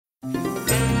From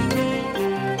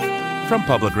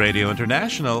Public Radio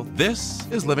International, this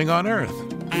is Living on Earth.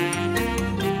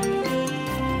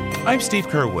 I'm Steve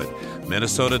Curwood.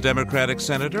 Minnesota Democratic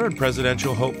Senator and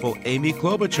presidential hopeful Amy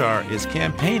Klobuchar is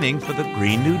campaigning for the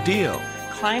Green New Deal.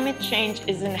 Climate change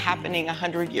isn't happening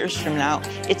 100 years from now.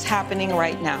 It's happening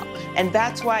right now. And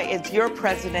that's why, as your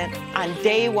president, on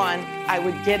day one, I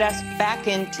would get us back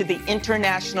into the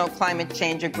International Climate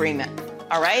Change Agreement.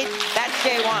 All right? That's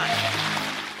day one.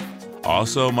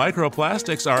 Also,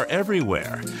 microplastics are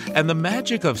everywhere, and the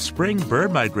magic of spring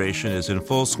bird migration is in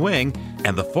full swing,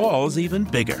 and the fall is even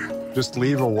bigger. Just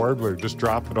leave a warbler, just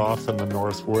drop it off in the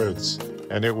North Woods,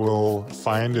 and it will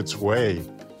find its way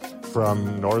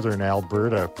from northern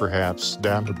Alberta, perhaps,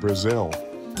 down to Brazil,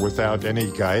 without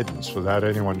any guidance, without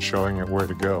anyone showing it where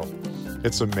to go.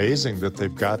 It's amazing that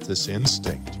they've got this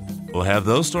instinct. We'll have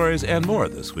those stories and more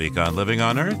this week on Living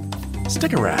on Earth.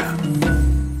 Stick around.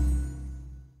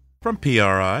 From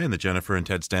PRI and the Jennifer and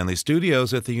Ted Stanley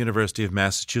studios at the University of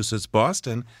Massachusetts,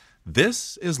 Boston,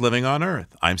 this is Living on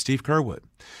Earth. I'm Steve Curwood.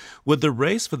 With the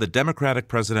race for the Democratic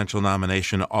presidential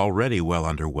nomination already well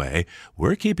underway,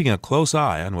 we're keeping a close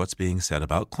eye on what's being said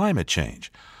about climate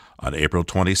change. On April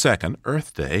 22nd,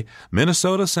 Earth Day,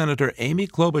 Minnesota Senator Amy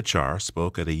Klobuchar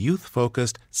spoke at a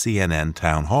youth-focused CNN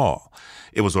town hall.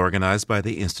 It was organized by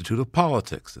the Institute of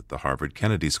Politics at the Harvard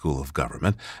Kennedy School of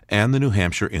Government and the New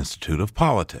Hampshire Institute of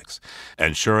Politics.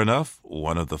 And sure enough,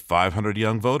 one of the 500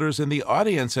 young voters in the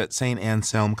audience at St.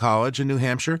 Anselm College in New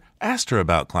Hampshire asked her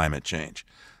about climate change.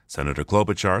 Senator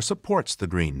Klobuchar supports the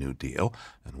Green New Deal,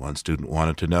 and one student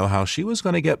wanted to know how she was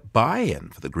going to get buy-in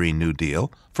for the Green New Deal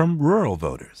from rural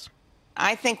voters.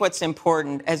 I think what's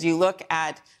important, as you look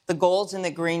at the goals in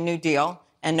the Green New Deal,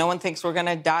 and no one thinks we're going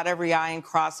to dot every I and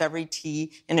cross every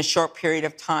T in a short period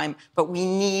of time, but we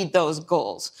need those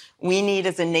goals. We need,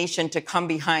 as a nation, to come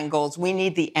behind goals. We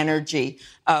need the energy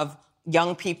of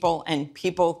young people and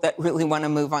people that really want to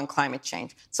move on climate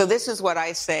change. So this is what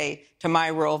I say to my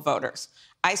rural voters.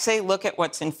 I say, look at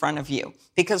what's in front of you,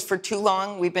 because for too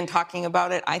long we've been talking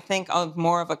about it, I think, of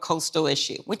more of a coastal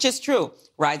issue, which is true.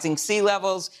 Rising sea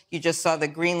levels, you just saw the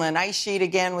Greenland ice sheet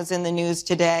again was in the news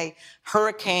today,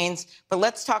 hurricanes, but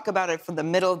let's talk about it for the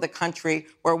middle of the country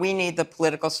where we need the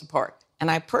political support. And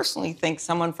I personally think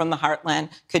someone from the heartland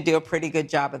could do a pretty good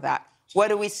job of that. What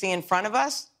do we see in front of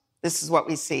us? This is what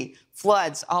we see.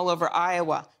 Floods all over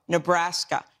Iowa,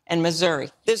 Nebraska, and Missouri.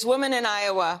 This woman in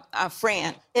Iowa,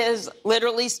 Fran, is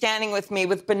literally standing with me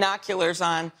with binoculars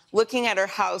on, looking at her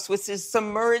house, which is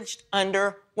submerged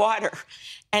under water.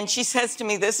 And she says to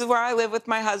me, this is where I live with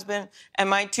my husband and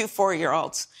my 2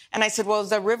 4-year-olds. And I said, well,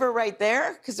 is the river right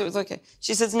there? Because it was okay.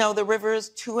 She says, no, the river is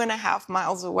 2.5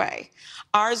 miles away.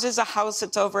 Ours is a house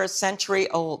that's over a century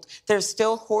old. There's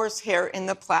still horsehair in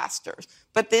the plasters.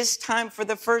 But this time, for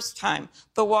the first time,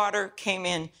 the water came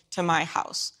in to my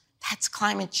house. That's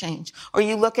climate change. Or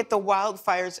you look at the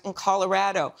wildfires in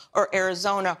Colorado or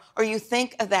Arizona, or you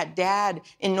think of that dad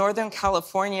in Northern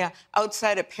California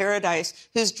outside of Paradise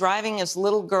who's driving his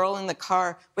little girl in the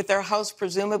car with their house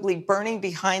presumably burning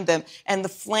behind them, and the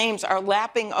flames are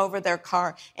lapping over their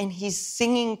car, and he's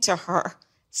singing to her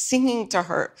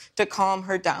to calm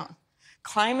her down.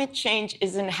 Climate change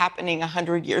isn't happening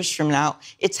 100 years from now.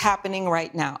 It's happening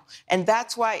right now. And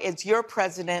that's why, as your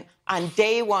president, on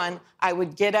day one, I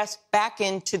would get us back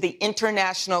into the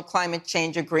International Climate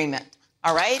Change Agreement.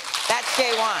 All right? That's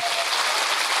day one.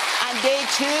 On day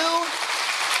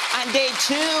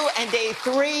two and day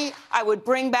three, I would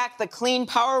bring back the clean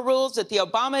power rules that the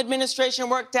Obama administration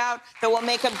worked out that will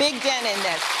make a big dent in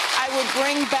this. I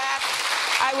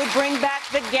would bring back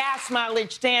the gas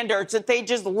mileage standards that they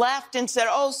just left and said,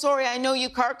 oh, sorry, I know you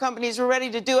car companies were ready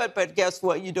to do it, but guess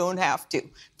what? You don't have to.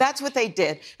 That's what they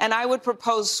did. And I would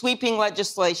propose sweeping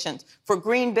legislation for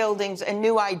green buildings and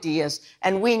new ideas.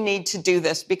 And we need to do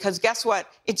this because guess what?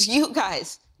 It's you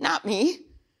guys, not me.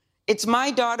 It's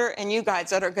my daughter and you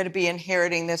guys that are going to be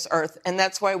inheriting this earth. And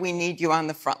that's why we need you on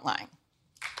the front line.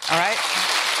 All right?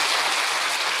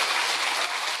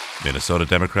 Minnesota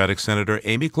Democratic Senator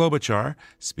Amy Klobuchar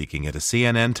speaking at a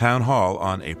CNN town hall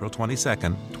on April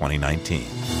 22nd, 2019.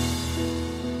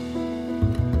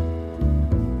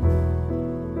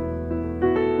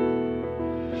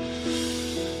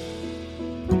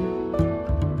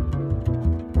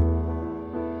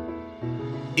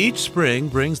 Each spring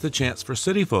brings the chance for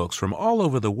city folks from all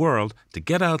over the world to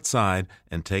get outside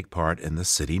and take part in the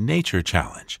City Nature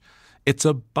Challenge. It's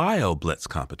a bio-blitz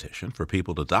competition for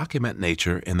people to document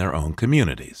nature in their own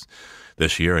communities.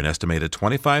 This year, an estimated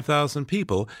 25,000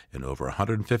 people in over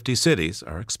 150 cities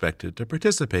are expected to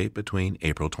participate between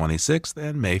April 26th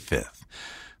and May 5th.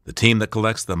 The team that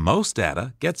collects the most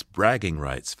data gets bragging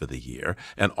rights for the year,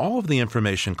 and all of the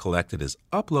information collected is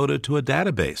uploaded to a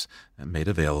database and made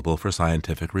available for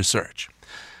scientific research.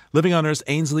 Living on Earth's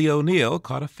Ainsley O'Neill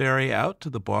caught a ferry out to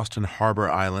the Boston Harbor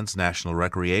Islands National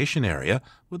Recreation Area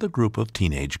with a group of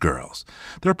teenage girls.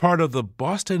 They're part of the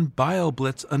Boston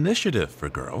BioBlitz initiative for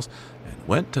girls and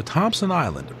went to Thompson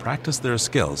Island to practice their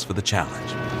skills for the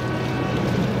challenge.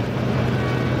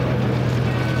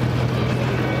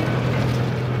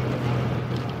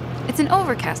 It's an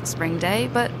overcast spring day,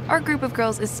 but our group of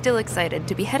girls is still excited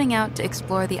to be heading out to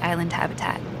explore the island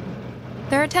habitat.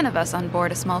 There are 10 of us on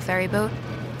board a small ferry boat,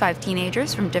 5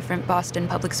 teenagers from different Boston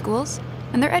public schools,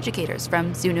 and their educators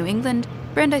from Zoo New England,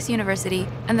 Brandeis University,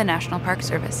 and the National Park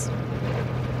Service.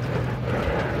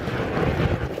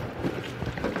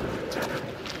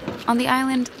 On the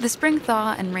island, the spring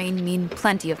thaw and rain mean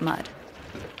plenty of mud.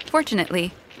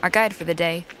 Fortunately, our guide for the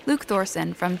day, Luke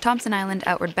Thorson from Thompson Island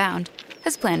Outward Bound,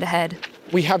 has planned ahead.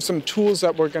 We have some tools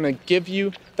that we're going to give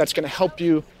you that's going to help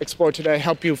you explore today,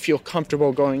 help you feel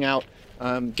comfortable going out,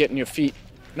 getting your feet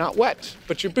not wet,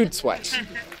 but your boots wet.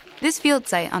 This field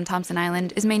site on Thompson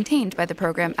Island is maintained by the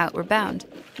program Outward Bound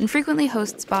and frequently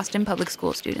hosts Boston public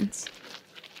school students.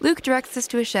 Luke directs us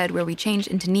to a shed where we change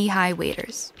into knee-high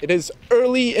waders. It is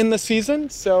early in the season,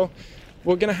 so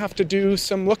we're going to have to do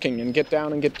some looking and get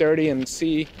down and get dirty and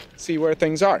see where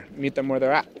things are, meet them where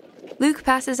they're at. Luke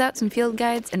passes out some field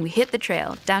guides and we hit the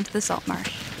trail down to the salt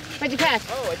marsh. What'd you catch?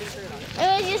 Oh, I didn't turn it on.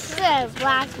 It was just a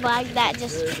black bug that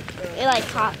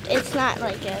popped. It's not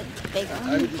like a big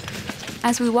one.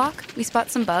 As we walk, we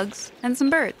spot some bugs and some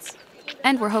birds.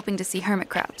 And we're hoping to see hermit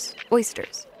crabs,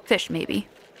 oysters, fish maybe.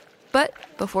 But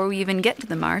before we even get to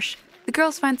the marsh, the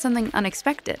girls find something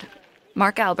unexpected.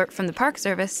 Mark Albert from the Park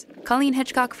Service, Colleen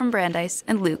Hitchcock from Brandeis,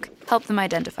 and Luke help them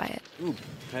identify it. Ooh,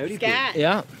 coyote Scat.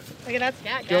 Yeah. Look at that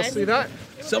scat, You'll guys. see that?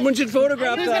 Someone should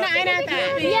photograph Who's that. gonna INAT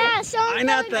that? Yeah, someone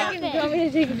INAT that. You want me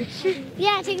to take a picture?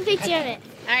 Yeah, take a picture of it.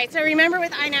 All right, so remember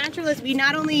with iNaturalist, we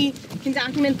not only can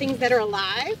document things that are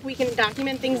alive, we can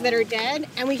document things that are dead,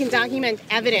 and we can document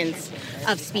evidence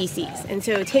of species. And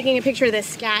so taking a picture of this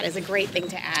scat is a great thing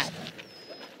to add.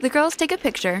 The girls take a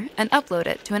picture and upload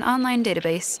it to an online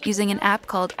database using an app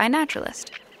called iNaturalist,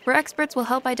 where experts will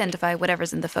help identify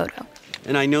whatever's in the photo.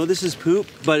 And I know this is poop,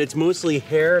 but it's mostly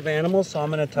hair of animals, so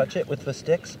I'm going to touch it with the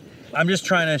sticks. I'm just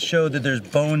trying to show that there's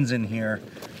bones in here,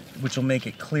 which will make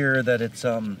it clear that it's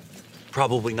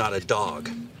probably not a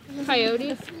dog.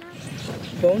 Coyote?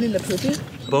 Bone in the poopy?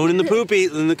 Bone in the poopy.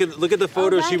 And look at the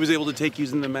photo she was able to take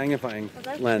using the magnifying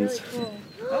lens. Really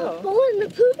cool. Bone in the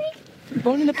poopy?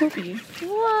 Bone in the poopy.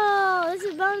 Whoa, this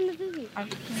is bone in the poopy.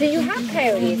 So you have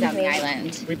coyotes on the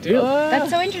island. We do.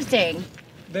 That's so interesting.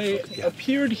 They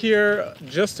appeared here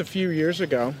just a few years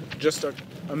ago, just a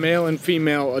male and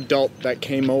female adult that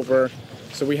came over.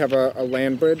 So we have a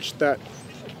land bridge that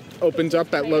opens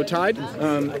up at low tide.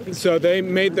 So they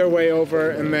made their way over,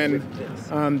 and then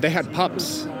they had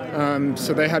pups.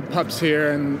 So they had pups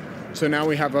here, and so now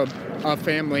we have a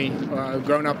family, a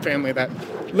grown-up family that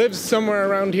lives somewhere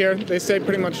around here. They stay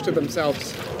pretty much to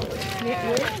themselves.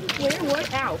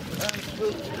 What out?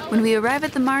 When we arrive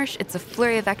at the marsh, it's a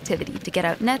flurry of activity to get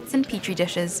out nets and petri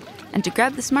dishes and to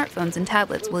grab the smartphones and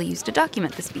tablets we'll use to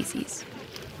document the species.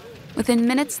 Within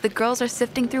minutes, the girls are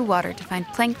sifting through water to find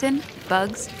plankton,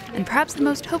 bugs, and perhaps the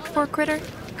most hoped-for critter,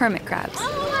 hermit crabs.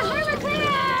 Oh, a hermit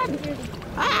crab!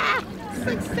 Ah!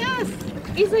 Success!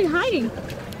 He's like hiding.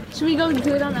 Should we go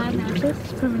do it on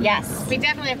iNaturalist? Yes. We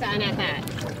definitely have to INAT that.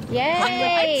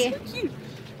 Yay!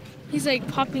 He's like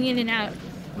popping in and out.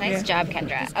 Nice job,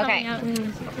 Kendra. Okay, Out.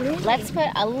 let's put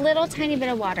a little tiny bit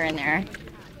of water in there.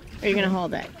 Are you going to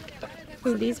hold it?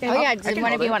 Who, these guys? Oh yeah, does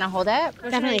one of you want to hold it?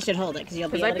 Definitely should hold it because you'll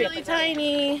be able to get the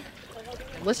tiny.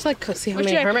 Let's see how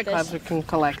many hermit crabs we can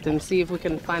collect and see if we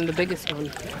can find the biggest one.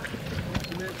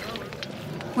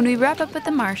 When we wrap up at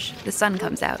the marsh, the sun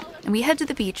comes out, and we head to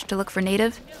the beach to look for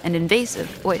native and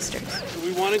invasive oysters.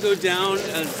 We want to go down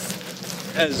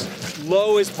as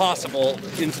low as possible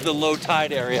into the low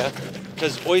tide area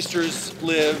because oysters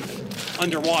live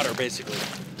underwater, basically.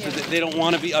 So they don't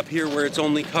want to be up here where it's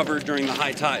only covered during the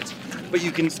high tides. But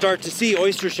you can start to see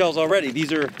oyster shells already.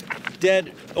 These are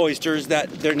dead oysters that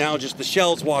they're now just the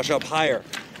shells wash up higher.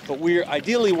 But we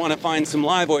ideally want to find some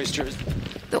live oysters.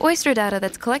 The oyster data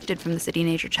that's collected from the City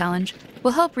Nature Challenge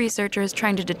will help researchers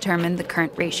trying to determine the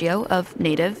current ratio of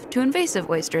native to invasive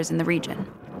oysters in the region.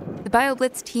 The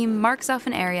BioBlitz team marks off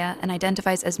an area and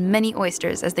identifies as many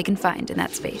oysters as they can find in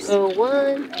that space. So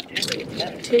 1,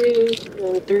 2,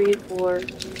 3, 4,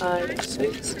 5,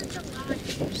 6,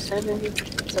 7,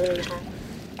 7.5.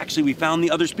 Actually, we found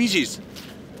the other species.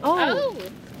 Oh.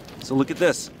 So look at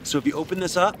this. So if you open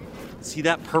this up, see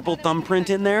that purple thumbprint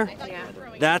in there? Yeah.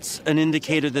 That's an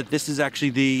indicator that this is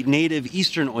actually the native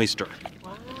eastern oyster.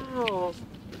 Wow,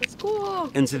 that's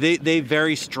cool. And so they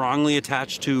very strongly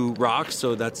attach to rocks,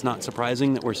 so that's not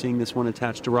surprising that we're seeing this one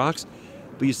attached to rocks.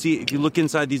 But you see, if you look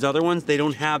inside these other ones, they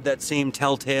don't have that same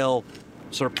telltale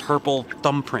sort of purple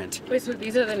thumbprint. Wait, so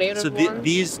these are the native So ones?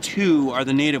 these two are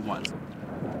the native ones.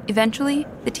 Eventually,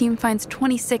 the team finds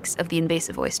 26 of the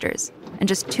invasive oysters and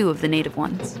just 2 of the native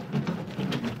ones.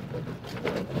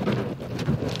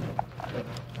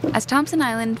 As Thompson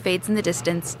Island fades in the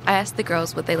distance, I asked the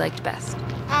girls what they liked best.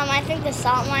 I think the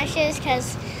salt marshes,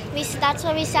 because that's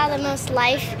where we saw the most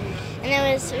life, and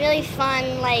it was really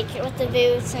fun, like with the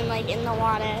boots and like in the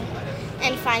water,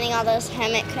 and finding all those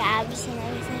hermit crabs and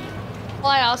everything.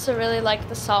 Well, I also really liked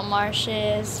the salt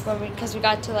marshes, because we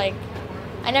got to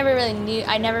I never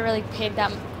really paid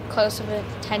that close of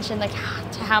attention to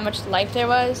how much life there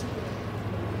was,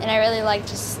 and I really liked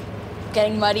just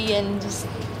getting muddy and just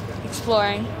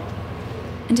exploring.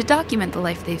 And to document the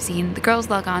life they've seen, the girls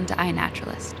log on to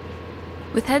iNaturalist.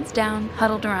 With heads down,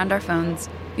 huddled around our phones,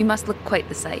 we must look quite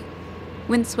the sight.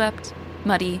 Windswept,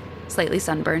 muddy, slightly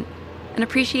sunburnt, and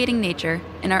appreciating nature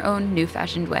in our own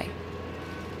new-fashioned way.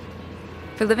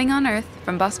 For Living on Earth,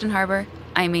 from Boston Harbor,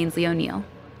 I'm Ainsley O'Neill.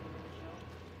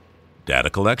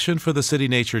 Data collection for the City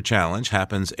Nature Challenge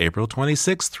happens April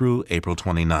 26th through April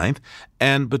 29th,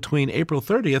 and between April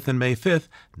 30th and May 5th,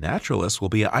 naturalists will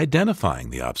be identifying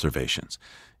the observations.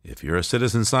 If you're a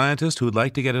citizen scientist who'd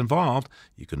like to get involved,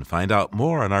 you can find out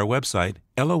more on our website,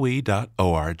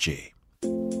 loe.org.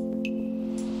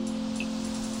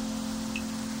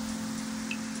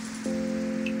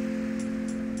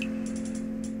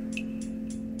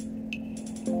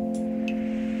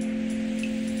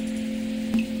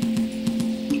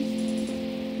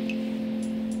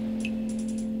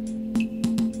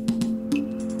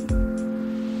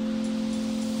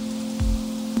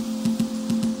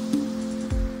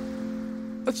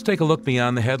 Let's take a look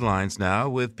beyond the headlines now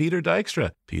with Peter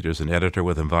Dykstra. Peter's an editor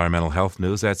with Environmental Health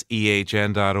News. That's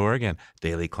ehn.org and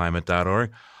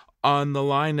dailyclimate.org. On the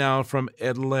line now from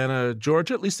Atlanta,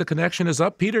 Georgia. At least the connection is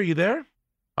up. Peter, you there?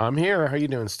 I'm here. How you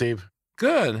doing, Steve?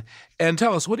 Good. And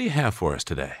tell us, what do you have for us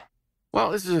today?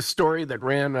 Well, this is a story that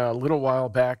ran a little while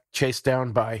back, chased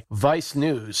down by Vice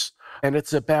News. And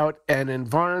it's about an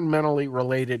environmentally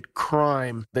related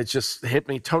crime that just hit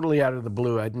me totally out of the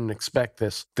blue. I didn't expect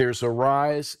this. There's a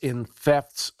rise in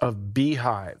thefts of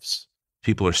beehives.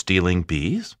 People are stealing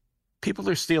bees? People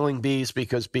are stealing bees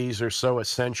because bees are so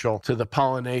essential to the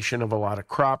pollination of a lot of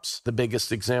crops. The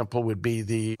biggest example would be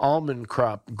the almond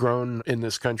crop grown in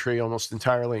this country almost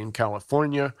entirely in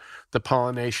California. The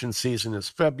pollination season is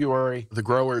February. The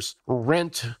growers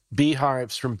rent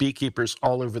beehives from beekeepers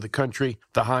all over the country.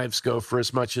 The hives go for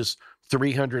as much as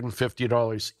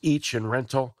 $350 each in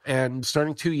rental. And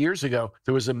starting 2 years ago,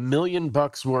 there was $1 million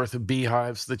worth of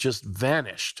beehives that just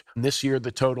vanished. And this year,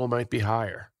 the total might be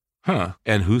higher. Huh.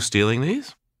 And who's stealing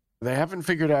these? They haven't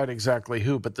figured out exactly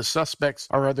who, but the suspects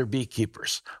are other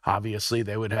beekeepers. Obviously,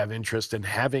 they would have interest in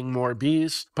having more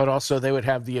bees, but also they would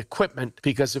have the equipment,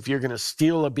 because if you're going to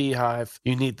steal a beehive,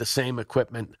 you need the same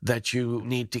equipment that you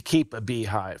need to keep a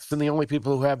beehive. And the only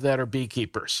people who have that are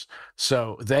beekeepers.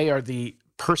 So they are the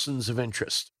persons of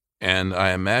interest. And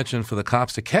I imagine for the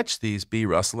cops to catch these bee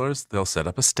rustlers, they'll set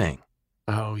up a sting.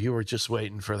 Oh, you were just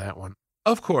waiting for that one.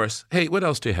 Of course. Hey, what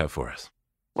else do you have for us?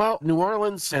 Well, New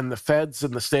Orleans and the feds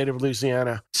in the state of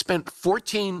Louisiana spent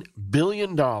 $14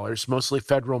 billion, mostly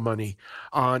federal money,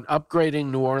 on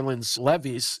upgrading New Orleans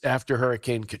levees after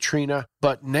Hurricane Katrina.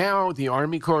 But now the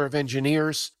Army Corps of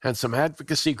Engineers and some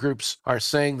advocacy groups are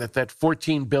saying that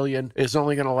 $14 billion is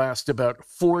only going to last about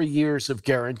 4 years of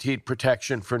guaranteed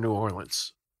protection for New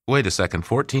Orleans. Wait a second,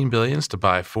 $14 billion to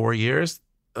buy 4 years?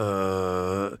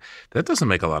 That doesn't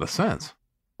make a lot of sense.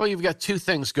 Well, you've got two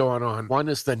things going on. One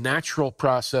is the natural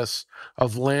process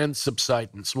of land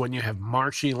subsidence. When you have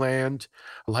marshy land,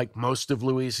 like most of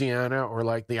Louisiana or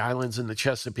like the islands in the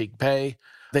Chesapeake Bay,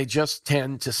 they just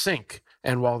tend to sink.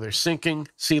 And while they're sinking,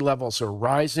 sea levels are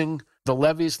rising. The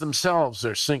levees themselves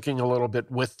are sinking a little bit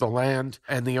with the land.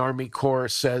 And the Army Corps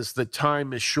says the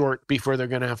time is short before they're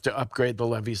going to have to upgrade the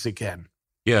levees again.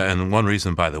 Yeah, and one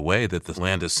reason, by the way, that the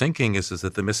land is sinking is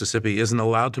that the Mississippi isn't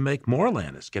allowed to make more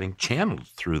land. It's getting channeled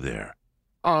through there.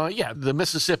 Yeah, the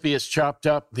Mississippi is chopped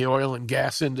up. The oil and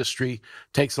gas industry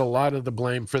takes a lot of the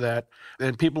blame for that.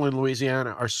 And people in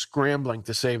Louisiana are scrambling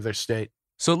to save their state.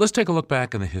 So let's take a look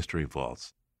back in the history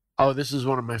vaults. Oh, this is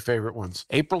one of my favorite ones.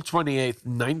 April 28th,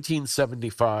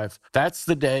 1975. That's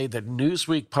the day that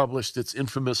Newsweek published its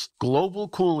infamous global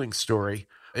cooling story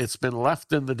It's been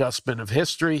left in the dustbin of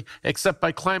history, except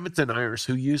by climate deniers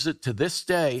who use it to this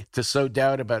day to sow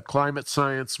doubt about climate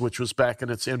science, which was back in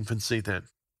its infancy then.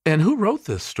 And who wrote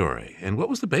this story, and what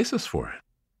was the basis for it?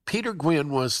 Peter Gwynn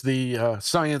was the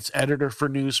science editor for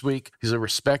Newsweek. He's a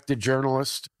respected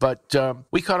journalist, but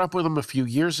we caught up with him a few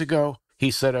years ago. He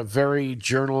said a very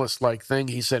journalist-like thing.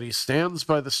 He said he stands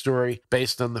by the story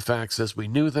based on the facts as we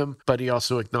knew them, but he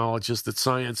also acknowledges that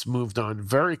science moved on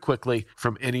very quickly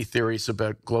from any theories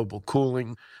about global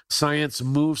cooling. Science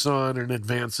moves on and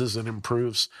advances and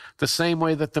improves the same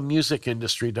way that the music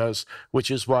industry does,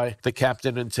 which is why the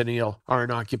Captain and Tennille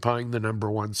aren't occupying the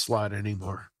 #1 slot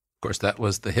anymore. Of course, that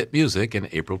was the hit music in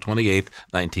April 28th,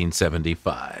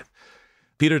 1975.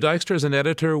 Peter Dykstra is an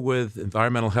editor with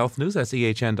Environmental Health News, that's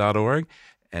ehn.org,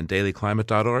 and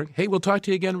dailyclimate.org. Hey, we'll talk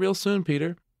to you again real soon,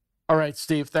 Peter. All right,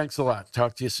 Steve, thanks a lot.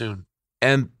 Talk to you soon.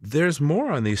 And there's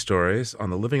more on these stories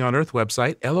on the Living on Earth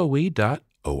website, loe.org.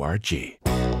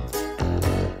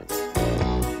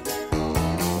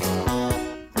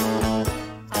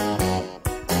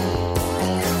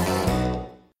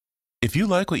 If you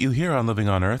like what you hear on Living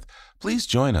on Earth, please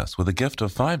join us with a gift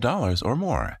of $5 or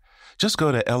more. Just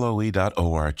go to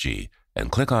loe.org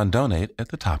and click on Donate at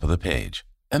the top of the page.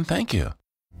 And thank you.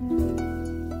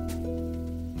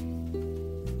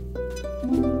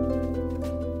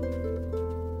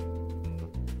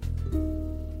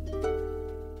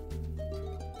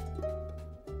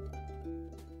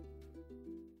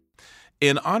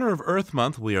 In honor of Earth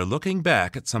Month, we are looking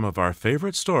back at some of our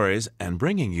favorite stories and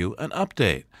bringing you an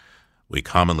update. We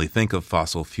commonly think of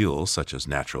fossil fuels such as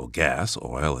natural gas,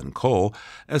 oil, and coal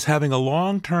as having a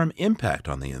long-term impact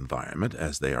on the environment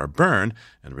as they are burned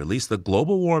and release the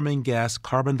global warming gas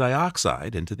carbon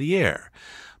dioxide into the air.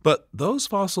 But those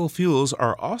fossil fuels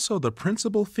are also the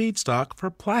principal feedstock for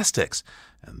plastics,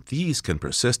 and these can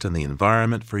persist in the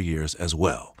environment for years as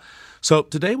well. So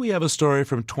today we have a story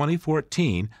from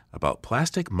 2014 about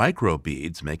plastic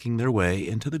microbeads making their way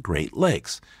into the Great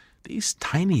Lakes. These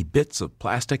tiny bits of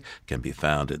plastic can be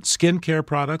found in skincare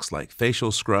products like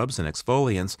facial scrubs and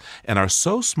exfoliants and are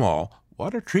so small,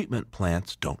 water treatment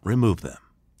plants don't remove them.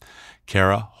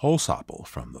 Kara Holsopple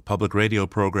from the public radio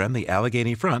program The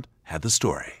Allegheny Front had the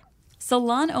story.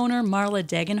 Salon owner Marla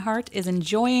Degenhart is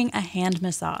enjoying a hand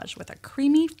massage with a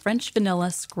creamy French vanilla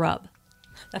scrub.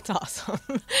 That's awesome.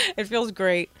 It feels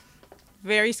great.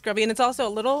 Very scrubby, and it's also a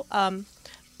little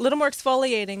more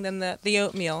exfoliating than the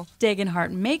oatmeal.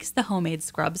 Degenhart makes the homemade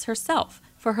scrubs herself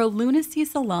for her Lunacy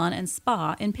Salon and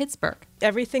Spa in Pittsburgh.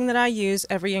 Everything that I use,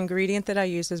 every ingredient that I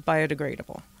use is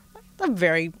biodegradable. I'm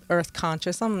very earth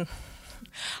conscious.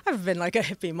 I've been like a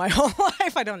hippie my whole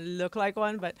life. I don't look like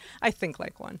one, but I think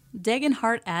like one.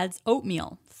 Degenhart adds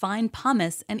oatmeal, fine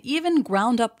pumice, and even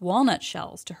ground up walnut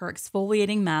shells to her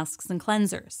exfoliating masks and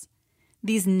cleansers.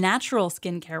 These natural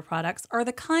skincare products are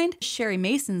the kind Sherry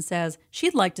Mason says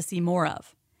she'd like to see more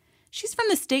of. She's from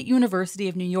the State University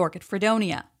of New York at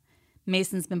Fredonia.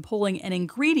 Mason's been pulling an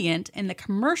ingredient in the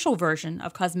commercial version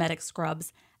of cosmetic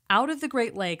scrubs out of the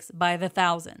Great Lakes by the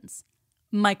thousands: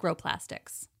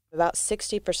 microplastics. About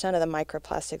 60% of the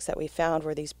microplastics that we found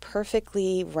were these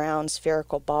perfectly round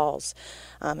spherical balls,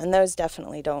 and those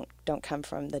definitely don't come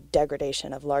from the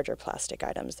degradation of larger plastic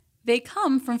items. They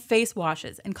come from face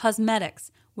washes and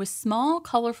cosmetics with small,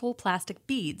 colorful plastic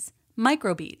beads,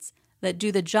 microbeads, that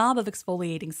do the job of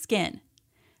exfoliating skin.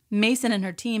 Mason and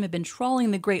her team have been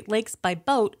trawling the Great Lakes by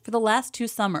boat for the last 2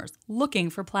 summers, looking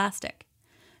for plastic.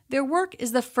 Their work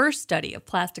is the first study of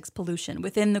plastics pollution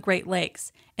within the Great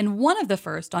Lakes, and one of the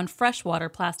first on freshwater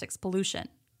plastics pollution.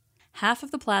 Half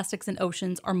of the plastics in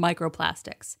oceans are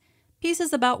microplastics,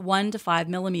 pieces about 1 to 5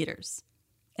 millimeters.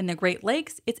 In the Great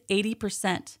Lakes, it's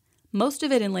 80%, most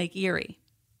of it in Lake Erie.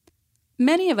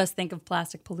 Many of us think of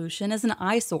plastic pollution as an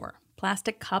eyesore,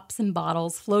 plastic cups and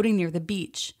bottles floating near the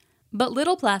beach. But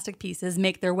little plastic pieces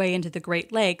make their way into the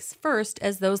Great Lakes first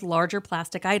as those larger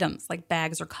plastic items like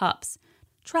bags or cups,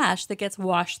 trash that gets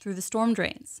washed through the storm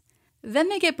drains. Then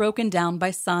they get broken down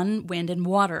by sun, wind, and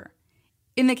water.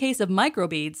 In the case of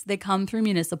microbeads, they come through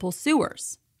municipal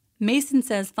sewers. Mason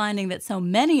says finding that so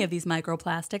many of these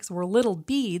microplastics were little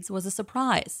beads was a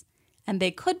surprise, and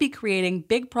they could be creating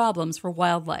big problems for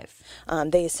wildlife.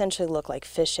 They essentially look like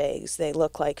fish eggs. They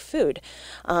look like food.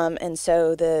 And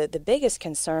so the biggest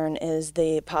concern is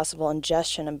the possible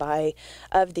ingestion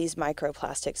of these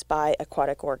microplastics by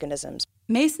aquatic organisms.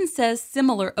 Mason says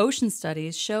similar ocean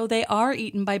studies show they are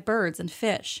eaten by birds and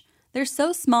fish. They're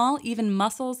so small, even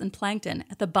mussels and plankton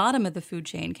at the bottom of the food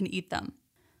chain can eat them.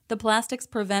 The plastics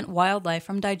prevent wildlife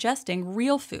from digesting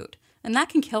real food, and that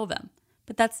can kill them.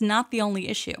 But that's not the only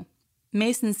issue.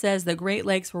 Mason says the Great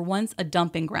Lakes were once a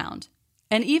dumping ground.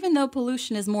 And even though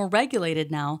pollution is more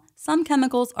regulated now, some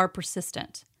chemicals are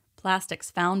persistent. Plastics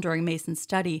found during Mason's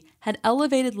study had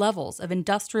elevated levels of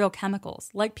industrial chemicals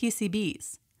like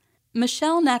PCBs.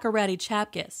 Michelle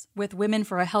Nakarati-Chapkis, with Women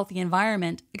for a Healthy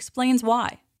Environment, explains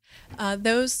why.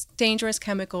 Those dangerous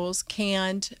chemicals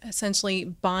can essentially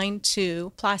bind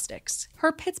to plastics.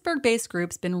 Her Pittsburgh-based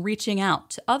group's been reaching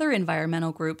out to other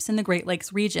environmental groups in the Great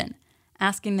Lakes region,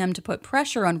 asking them to put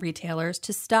pressure on retailers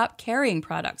to stop carrying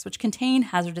products which contain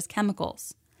hazardous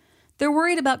chemicals. They're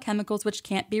worried about chemicals which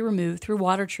can't be removed through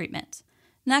water treatment.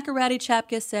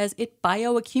 Nakarati-Chapkis says it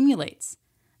bioaccumulates.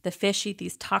 The fish eat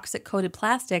these toxic-coated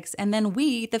plastics, and then we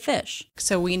eat the fish.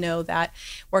 So we know that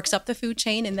works up the food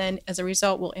chain, and then as a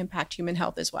result will impact human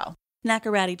health as well.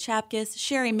 Nakarati-Chapkis,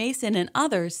 Sherry Mason, and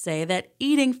others say that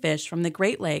eating fish from the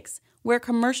Great Lakes, where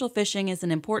commercial fishing is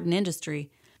an important industry,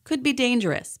 could be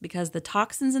dangerous because the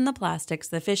toxins in the plastics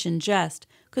the fish ingest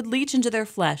could leach into their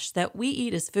flesh that we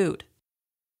eat as food.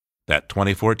 That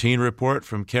 2014 report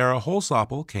from Kara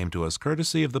Holsopple came to us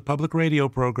courtesy of the public radio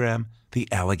program, The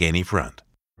Allegheny Front.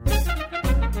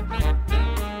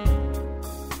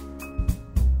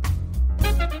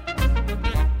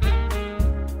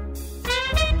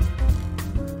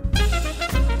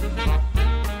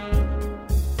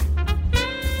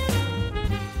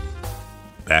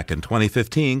 Back in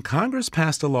 2015, Congress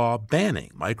passed a law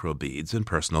banning microbeads in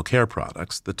personal care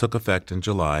products that took effect in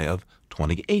July of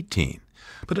 2018.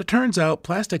 But it turns out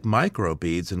plastic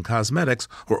microbeads in cosmetics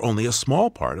were only a small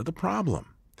part of the problem.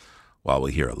 While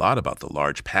we hear a lot about the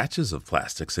large patches of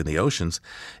plastics in the oceans,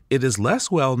 it is less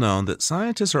well known that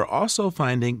scientists are also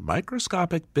finding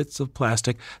microscopic bits of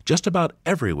plastic just about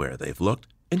everywhere they've looked,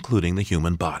 including the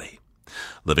human body.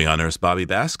 Living on Earth's Bobby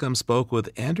Bascom spoke with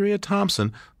Andrea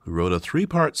Thompson, who wrote a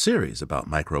 3-part series about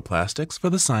microplastics for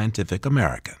the Scientific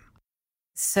American.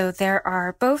 So there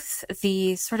are both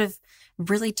the sort of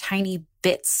really tiny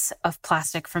bits of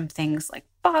plastic from things like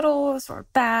bottles or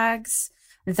bags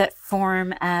that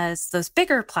form as those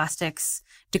bigger plastics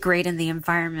degrade in the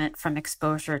environment from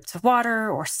exposure to water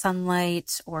or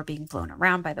sunlight or being blown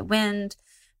around by the wind.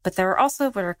 But there are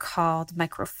also what are called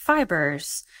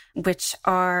microfibers, which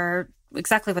are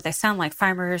exactly what they sound like,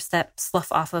 fibers that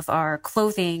slough off of our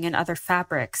clothing and other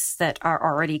fabrics that are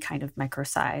already kind of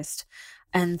micro-sized.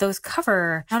 And those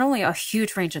cover not only a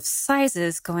huge range of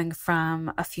sizes, going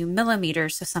from a few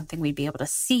millimeters, so something we'd be able to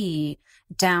see,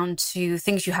 down to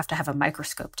things you have to have a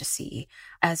microscope to see,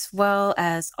 as well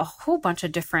as a whole bunch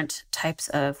of different types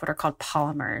of what are called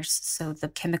polymers, so the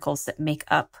chemicals that make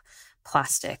up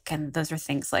plastic. And those are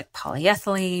things like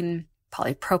polyethylene,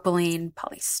 polypropylene,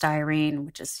 polystyrene,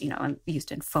 which is,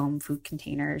 used in foam food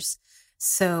containers.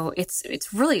 So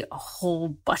it's really a whole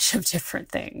bunch of different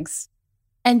things.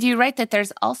 And you write that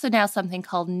there's also now something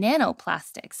called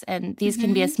nanoplastics, and these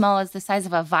can be as small as the size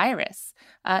of a virus.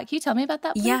 Can you tell me about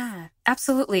that, please? Yeah,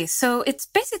 absolutely. So it's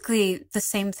basically the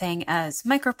same thing as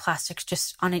microplastics,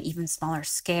 just on an even smaller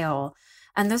scale.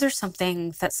 And those are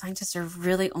something that scientists are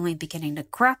really only beginning to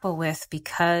grapple with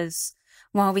because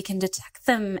while we can detect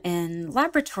them in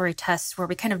laboratory tests where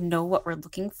we kind of know what we're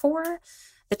looking for,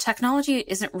 the technology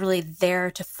isn't really there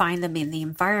to find them in the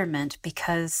environment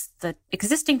because the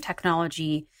existing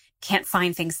technology can't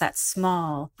find things that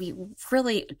small. We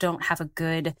really don't have a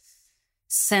good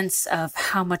sense of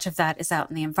how much of that is out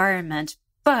in the environment.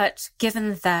 But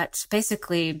given that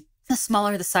basically the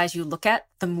smaller the size you look at,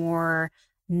 the more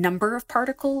number of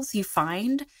particles you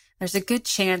find, there's a good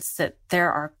chance that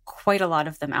there are quite a lot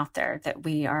of them out there, that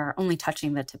we are only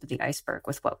touching the tip of the iceberg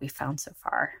with what we've found so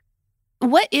far.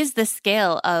 What is the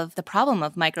scale of the problem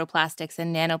of microplastics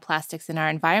and nanoplastics in our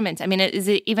environment? I mean, is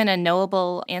it even a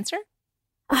knowable answer?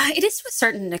 It is to a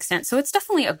certain extent. So it's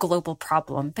definitely a global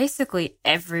problem. Basically,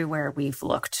 everywhere we've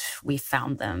looked, we've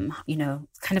found them.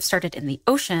 Kind of started in the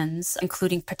oceans,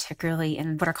 including particularly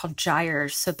in what are called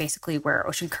gyres. So basically where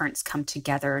ocean currents come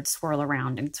together and swirl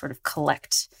around and sort of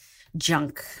collect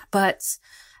junk. But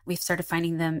we've started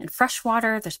finding them in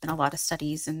freshwater. There's been a lot of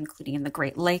studies, including in the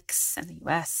Great Lakes in the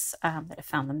U.S., that have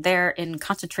found them there in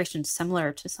concentrations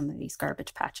similar to some of these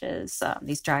garbage patches,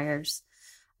 these gyres.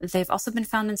 They've also been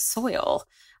found in soil.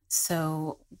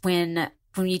 So when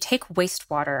you take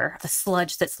wastewater, the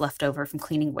sludge that's left over from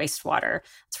cleaning wastewater,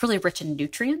 it's really rich in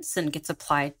nutrients and gets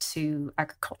applied to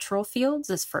agricultural fields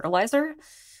as fertilizer.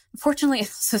 Unfortunately, it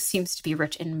also seems to be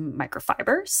rich in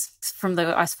microfibers from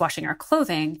us washing our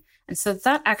clothing. And so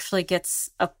that actually gets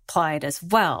applied as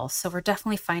well. So we're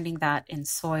definitely finding that in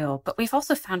soil. But we've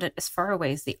also found it as far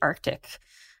away as the Arctic,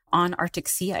 on Arctic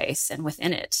sea ice and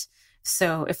within it.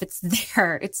 So if it's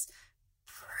there, it's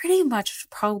pretty much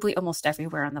probably almost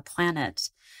everywhere on the planet.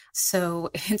 So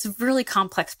it's a really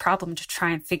complex problem to try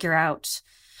and figure out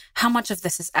how much of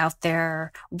this is out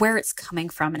there, where it's coming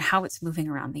from, and how it's moving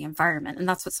around the environment. And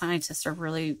that's what scientists are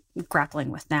really grappling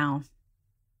with now.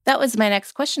 That was my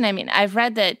next question. I mean, I've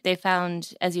read that they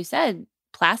found, as you said,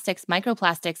 plastics,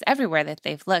 microplastics everywhere that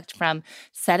they've looked, from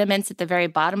sediments at the very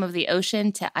bottom of the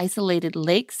ocean to isolated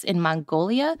lakes in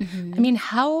Mongolia. I mean,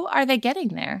 how are they getting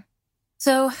there?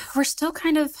 So we're still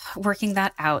kind of working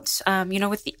that out.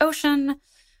 With the ocean,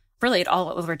 really it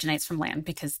all originates from land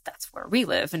because that's where we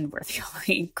live and we're the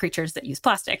only creatures that use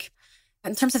plastic.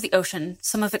 In terms of the ocean,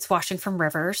 some of it's washing from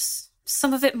rivers.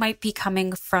 Some of it might be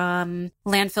coming from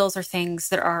landfills or things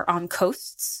that are on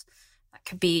coasts. That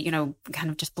could be, kind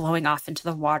of just blowing off into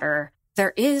the water.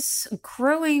 There is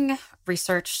growing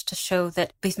research to show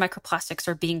that these microplastics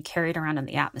are being carried around in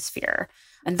the atmosphere.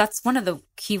 And that's one of the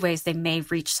key ways they may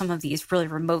reach some of these really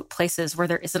remote places where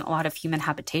there isn't a lot of human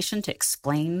habitation to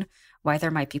explain why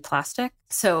there might be plastic.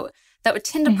 So that would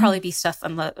tend to probably be stuff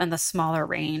in the smaller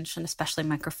range, and especially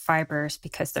microfibers,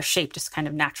 because their shape just kind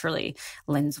of naturally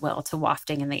lends well to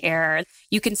wafting in the air.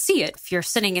 You can see it if you're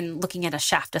sitting and looking at a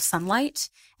shaft of sunlight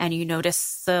and you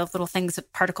notice the little things,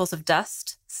 particles of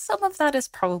dust. Some of that is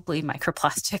probably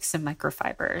microplastics and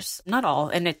microfibers. Not all,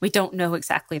 and we don't know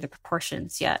exactly the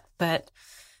proportions yet, but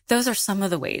those are some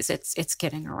of the ways it's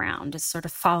getting around. It's sort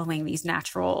of following these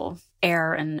natural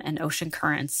air and ocean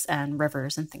currents and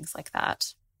rivers and things like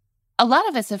that. A lot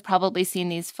of us have probably seen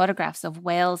these photographs of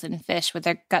whales and fish with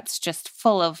their guts just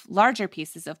full of larger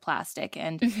pieces of plastic,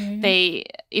 and they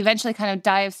eventually kind of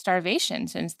die of starvation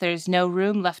since there's no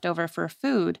room left over for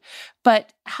food.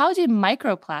 But how do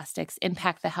microplastics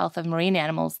impact the health of marine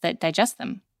animals that digest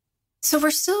them? So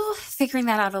we're still figuring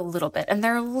that out a little bit, and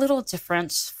they're a little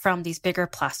different from these bigger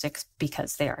plastics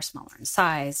because they are smaller in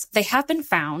size. They have been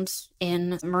found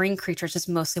in marine creatures is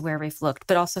mostly where we've looked,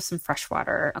 but also some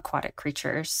freshwater aquatic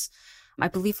creatures. I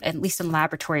believe, at least in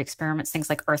laboratory experiments, things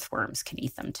like earthworms can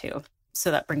eat them too. So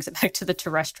that brings it back to the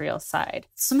terrestrial side.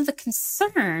 Some of the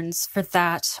concerns for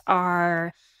that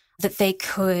are that they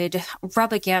could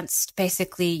rub against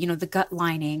basically, the gut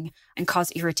lining and cause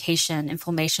irritation,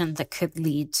 inflammation that could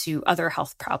lead to other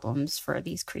health problems for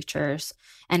these creatures.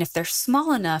 And if they're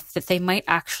small enough that they might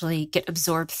actually get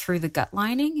absorbed through the gut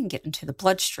lining and get into the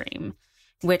bloodstream,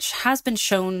 which has been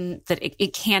shown that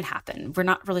it can happen. We're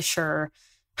not really sure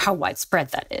how widespread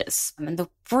that is. And the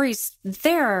worries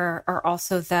there are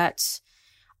also that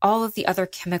all of the other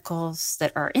chemicals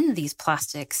that are in these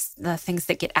plastics, the things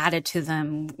that get added to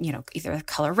them, either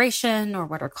coloration or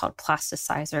what are called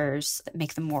plasticizers that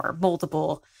make them more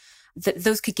moldable,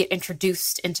 those could get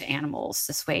introduced into animals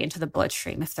this way, into the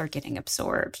bloodstream if they're getting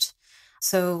absorbed.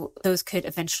 So those could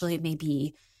eventually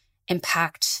maybe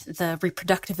impact the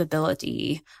reproductive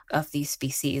ability of these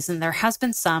species. And there has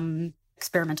been some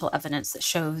experimental evidence that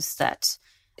shows that,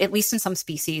 at least in some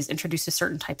species, introduced to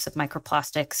certain types of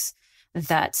microplastics,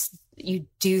 that you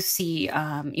do see,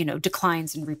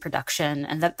 declines in reproduction,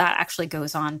 and that actually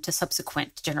goes on to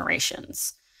subsequent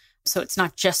generations. So it's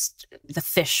not just the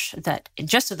fish that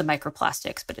ingested the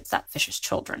microplastics, but it's that fish's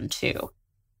children too.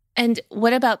 And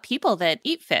what about people that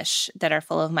eat fish that are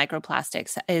full of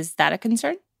microplastics? Is that a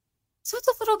concern? So it's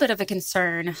a little bit of a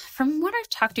concern. From what I've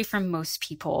talked to from most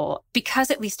people,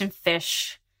 because at least in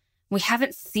fish, we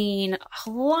haven't seen a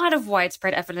lot of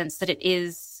widespread evidence that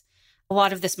a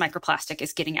lot of this microplastic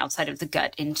is getting outside of the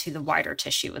gut into the wider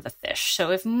tissue of the fish. So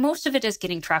if most of it is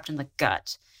getting trapped in the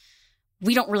gut,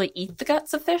 we don't really eat the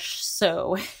guts of fish.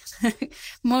 So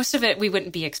most of it we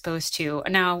wouldn't be exposed to.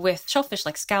 Now with shellfish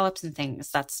like scallops and things,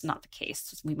 that's not the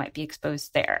case. We might be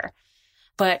exposed there.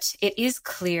 But it is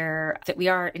clear that we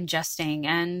are ingesting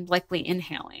and likely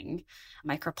inhaling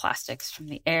microplastics from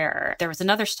the air. There was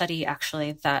another study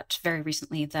actually that very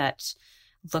recently that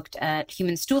looked at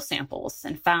human stool samples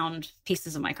and found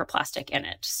pieces of microplastic in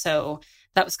it. So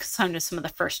that was kind of some of the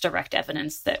first direct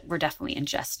evidence that we're definitely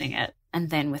ingesting it. And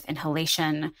then with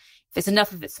inhalation, if there's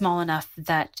enough of it small enough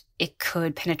that it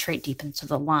could penetrate deep into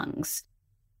the lungs.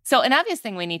 So an obvious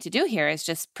thing we need to do here is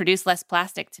just produce less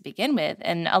plastic to begin with.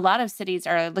 And a lot of cities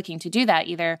are looking to do that,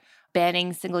 either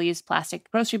banning single-use plastic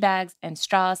grocery bags and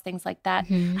straws, things like that.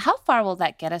 How far will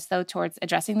that get us, though, towards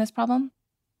addressing this problem?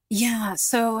 Yeah,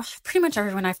 so pretty much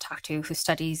everyone I've talked to who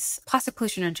studies plastic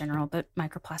pollution in general, but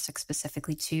microplastics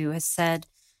specifically too, has said,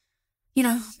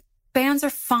 bans are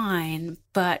fine,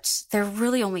 but they're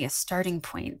really only a starting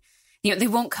point. They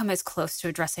won't come as close to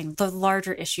addressing the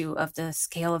larger issue of the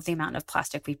scale of the amount of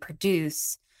plastic we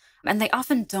produce. And they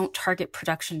often don't target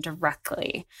production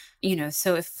directly.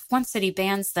 So if one city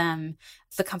bans them,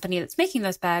 the company that's making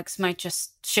those bags might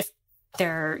just shift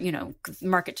their,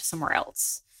 market to somewhere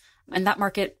else. And that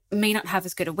market may not have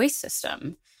as good a waste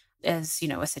system as,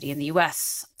 a city in the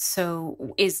US.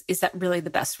 So is that really the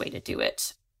best way to do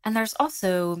it? And there's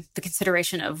also the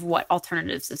consideration of what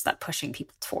alternatives is that pushing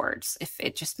people towards. If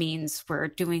it just means we're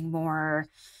doing more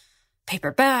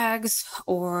paper bags,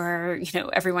 or,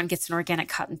 everyone gets an organic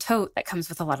cotton tote that comes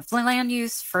with a lot of land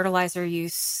use, fertilizer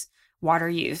use, water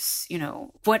use,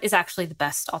 what is actually the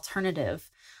best alternative?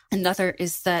 Another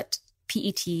is that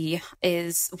PET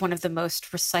is one of the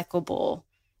most recyclable.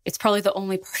 It's probably the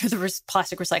only part of the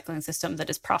plastic recycling system that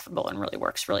is profitable and really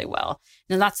works really well.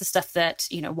 And that's the stuff that,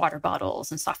 water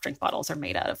bottles and soft drink bottles are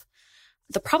made out of.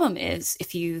 The problem is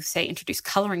if you, say, introduce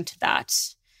coloring to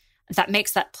that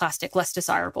makes that plastic less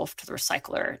desirable to the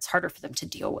recycler. It's harder for them to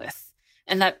deal with.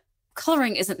 And that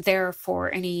coloring isn't there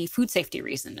for any food safety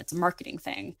reason. It's a marketing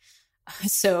thing.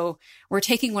 So we're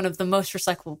taking one of the most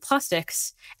recyclable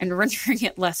plastics and rendering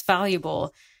it less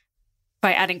valuable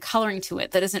by adding coloring to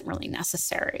it that isn't really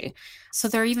necessary. So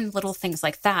there are even little things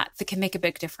like that can make a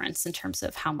big difference in terms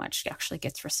of how much actually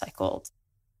gets recycled.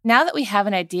 Now that we have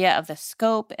an idea of the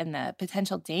scope and the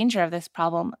potential danger of this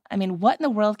problem, what in the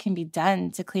world can be done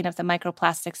to clean up the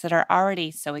microplastics that are already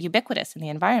so ubiquitous in the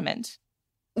environment?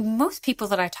 Most people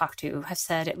that I talk to have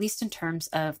said, at least in terms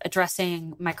of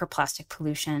addressing microplastic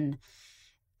pollution,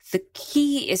 the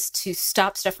key is to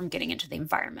stop stuff from getting into the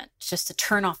environment, just to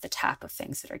turn off the tap of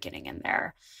things that are getting in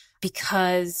there.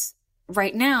 Because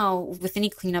right now, with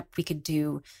any cleanup we could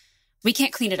do, we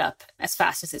can't clean it up as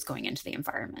fast as it's going into the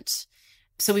environment.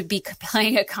 So we'd be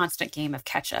playing a constant game of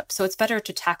catch up. So it's better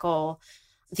to tackle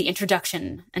the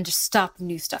introduction and just stop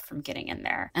new stuff from getting in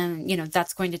there. And,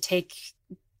 that's going to take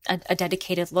a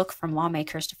dedicated look from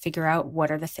lawmakers to figure out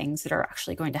what are the things that are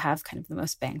actually going to have kind of the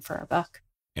most bang for our buck.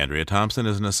 Andrea Thompson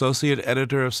is an associate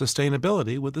editor of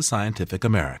sustainability with the Scientific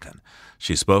American.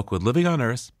 She spoke with Living on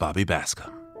Earth's Bobby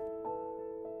Bascomb.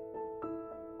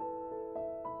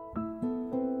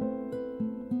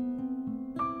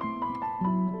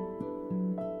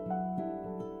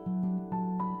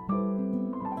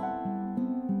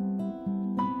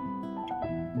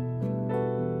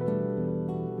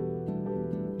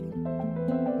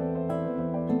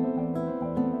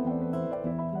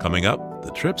 Coming up,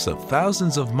 the trips of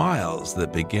thousands of miles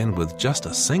that begin with just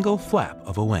a single flap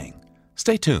of a wing.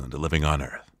 Stay tuned to Living on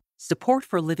Earth. Support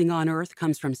for Living on Earth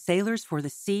comes from Sailors for the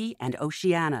Sea and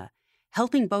Oceana,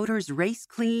 helping boaters race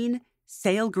clean,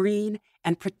 sail green,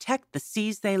 and protect the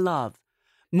seas they love.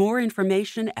 More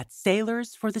information at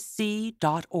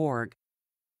sailorsforthesea.org.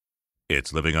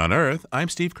 It's Living on Earth. I'm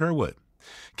Steve Curwood.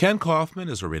 Ken Kaufman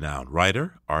is a renowned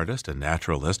writer, artist, and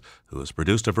naturalist who has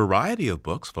produced a variety of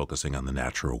books focusing on the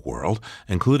natural world,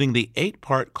 including the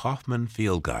 8-part Kaufman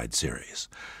Field Guide series.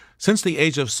 Since the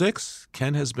age of 6,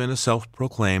 Ken has been a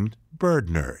self-proclaimed bird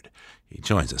nerd. He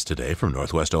joins us today from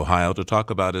Northwest Ohio to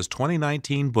talk about his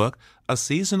 2019 book, A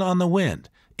Season on the Wind,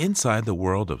 Inside the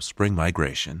World of Spring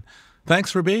Migration.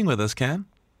 Thanks for being with us, Ken.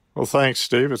 Well, thanks,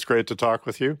 Steve. It's great to talk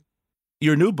with you.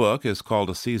 Your new book is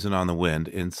called A Season on the Wind,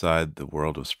 Inside the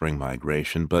World of Spring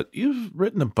Migration, but you've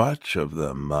written a bunch of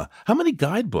them. How many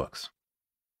guidebooks?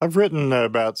 I've written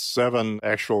about 7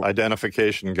 actual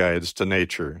identification guides to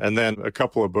nature, and then a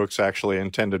couple of books actually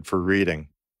intended for reading.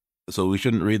 So we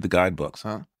shouldn't read the guidebooks,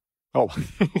 huh? Oh,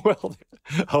 well,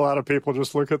 a lot of people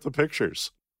just look at the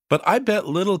pictures. But I bet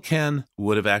little Ken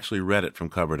would have actually read it from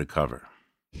cover to cover.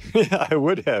 Yeah, I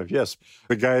would have, yes.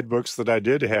 The guidebooks that I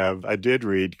did have, I did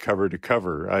read cover to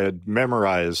cover. I had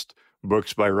memorized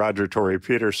books by Roger Tory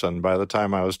Peterson by the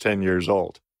time I was 10 years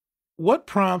old. What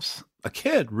prompts a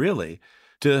kid, really,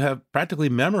 to have practically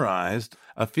memorized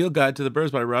A Field Guide to the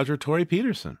Birds by Roger Tory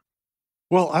Peterson?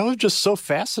 Well, I was just so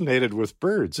fascinated with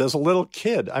birds as a little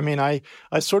kid. I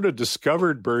sort of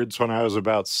discovered birds when I was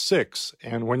about 6.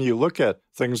 And when you look at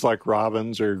things like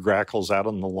robins or grackles out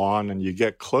on the lawn and you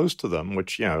get close to them,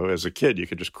 which, as a kid, you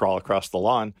could just crawl across the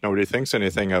lawn. Nobody thinks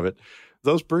anything of it.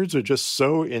 Those birds are just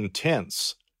so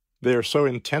intense. They're so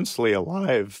intensely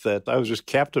alive that I was just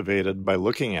captivated by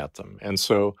looking at them. And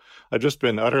so I've just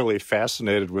been utterly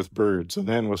fascinated with birds and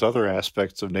then with other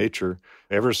aspects of nature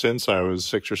ever since I was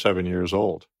 6 or 7 years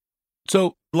old.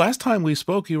 So last time we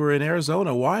spoke, you were in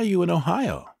Arizona. Why are you in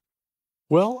Ohio?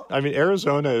 Well,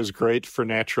 Arizona is great for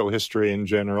natural history in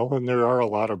general, and there are a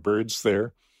lot of birds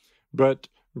there. But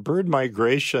bird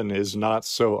migration is not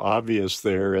so obvious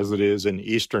there as it is in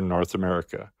eastern North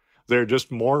America. There are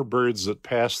just more birds that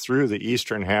pass through the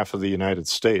eastern half of the United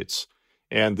States.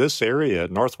 And this area,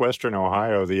 northwestern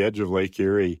Ohio, the edge of Lake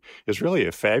Erie, is really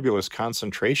a fabulous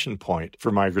concentration point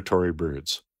for migratory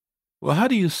birds. Well, how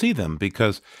do you see them?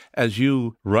 Because as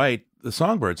you write, the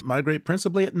songbirds migrate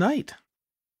principally at night.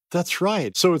 That's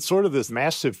right. So it's sort of this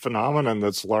massive phenomenon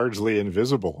that's largely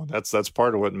invisible. That's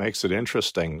part of what makes it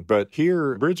interesting. But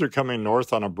here, birds are coming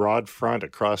north on a broad front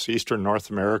across eastern North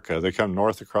America. They come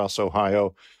north across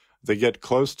Ohio. They get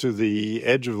close to the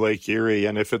edge of Lake Erie,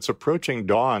 and if it's approaching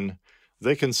dawn,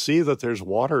 they can see that there's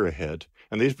water ahead.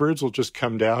 And these birds will just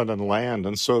come down and land,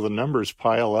 and so the numbers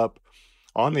pile up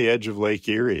on the edge of Lake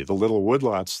Erie, the little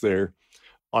woodlots there.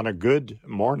 On a good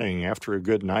morning, after a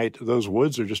good night, those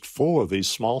woods are just full of these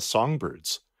small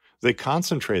songbirds. They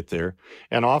concentrate there,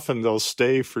 and often they'll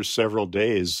stay for several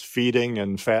days, feeding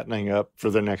and fattening up for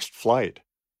their next flight.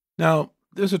 Now,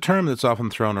 there's a term that's often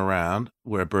thrown around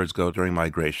where birds go during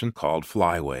migration called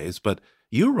flyways, but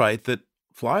you write that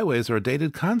flyways are a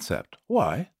dated concept.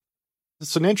 Why?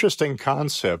 It's an interesting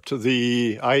concept.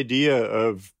 The idea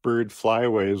of bird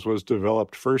flyways was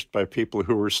developed first by people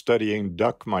who were studying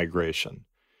duck migration.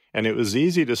 And it was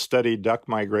easy to study duck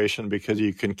migration because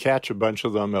you can catch a bunch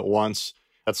of them at once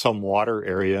at some water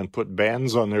area and put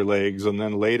bands on their legs, and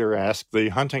then later ask the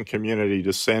hunting community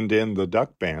to send in the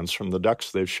duck bands from the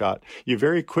ducks they've shot. You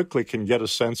very quickly can get a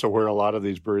sense of where a lot of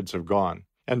these birds have gone.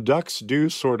 And ducks do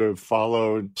sort of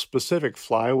follow specific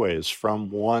flyways from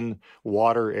one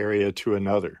water area to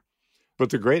another.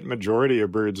 But the great majority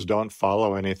of birds don't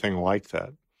follow anything like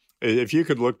that. If you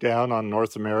could look down on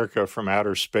North America from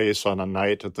outer space on a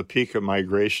night at the peak of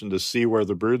migration to see where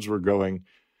the birds were going,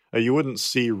 you wouldn't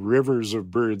see rivers of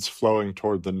birds flowing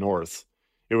toward the north.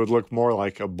 It would look more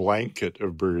like a blanket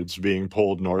of birds being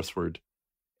pulled northward.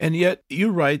 And yet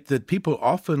you write that people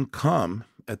often come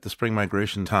at the spring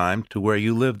migration time to where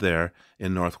you live there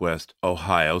in Northwest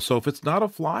Ohio. So if it's not a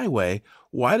flyway,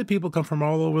 why do people come from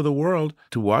all over the world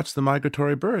to watch the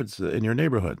migratory birds in your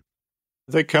neighborhood?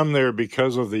 They come there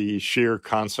because of the sheer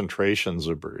concentrations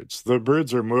of birds. The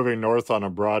birds are moving north on a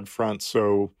broad front,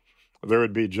 so there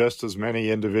would be just as many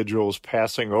individuals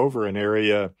passing over an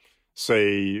area,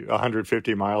 say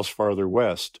 150 miles farther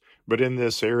west. But in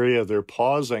this area, they're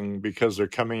pausing because they're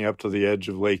coming up to the edge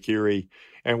of Lake Erie.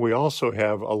 And we also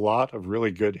have a lot of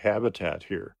really good habitat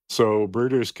here. So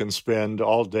birders can spend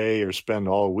all day or spend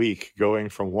all week going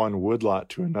from one woodlot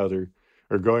to another,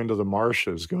 or going to the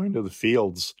marshes, going to the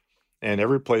fields. And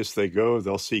every place they go,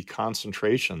 they'll see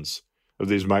concentrations of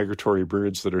these migratory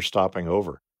birds that are stopping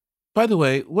over. By the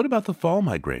way, what about the fall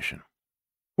migration?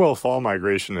 Well, fall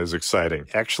migration is exciting.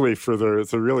 Actually, for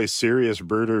the really serious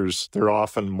birders, they're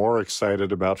often more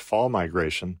excited about fall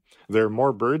migration. There are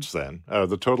more birds then.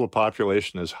 The total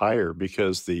population is higher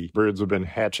because the birds have been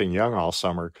hatching young all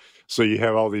summer. So you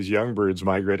have all these young birds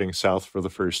migrating south for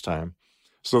the first time.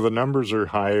 So the numbers are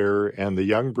higher, and the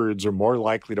young birds are more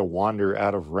likely to wander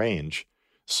out of range.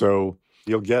 So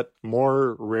you'll get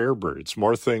more rare birds,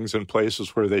 more things in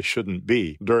places where they shouldn't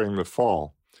be during the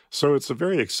fall. So it's a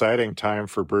very exciting time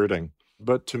for birding.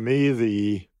 But to me,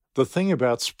 the thing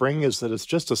about spring is that it's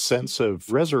just a sense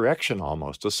of resurrection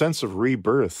almost, a sense of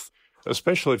rebirth,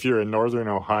 especially if you're in northern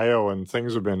Ohio and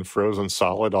things have been frozen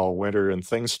solid all winter and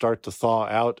things start to thaw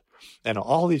out and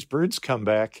all these birds come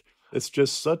back. It's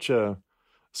just such a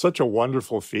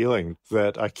wonderful feeling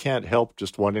that I can't help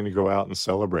just wanting to go out and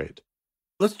celebrate.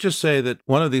 Let's just say that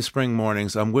one of these spring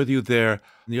mornings, I'm with you there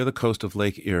near the coast of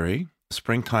Lake Erie.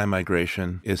 Springtime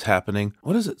migration is happening.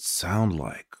 What does it sound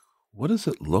like? What does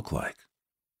it look like?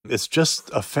 It's just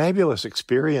a fabulous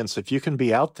experience if you can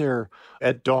be out there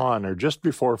at dawn or just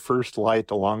before first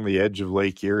light along the edge of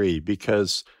Lake Erie,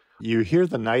 because you hear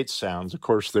the night sounds. Of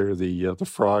course, there are the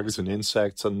frogs and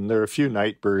insects, and there are a few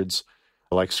night birds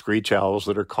like screech owls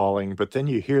that are calling, but then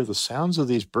you hear the sounds of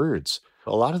these birds.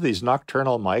 A lot of these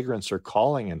nocturnal migrants are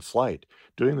calling in flight,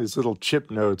 doing these little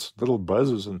chip notes, little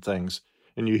buzzes and things,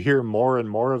 and you hear more and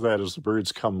more of that as the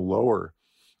birds come lower.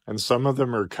 And some of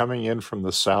them are coming in from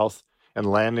the south and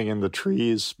landing in the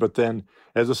trees, but then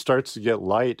as it starts to get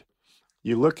light,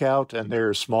 you look out and there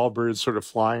are small birds sort of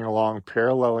flying along,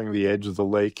 paralleling the edge of the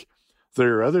lake.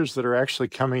 There are others that are actually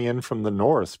coming in from the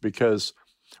north, because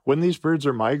when these birds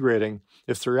are migrating,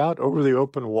 if they're out over the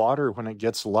open water when it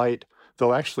gets light,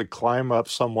 they'll actually climb up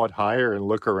somewhat higher and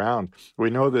look around. We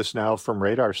know this now from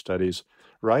radar studies.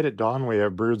 Right at dawn, we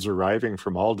have birds arriving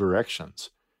from all directions.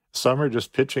 Some are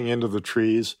just pitching into the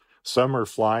trees. Some are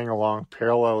flying along,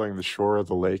 paralleling the shore of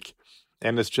the lake.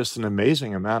 And it's just an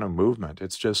amazing amount of movement.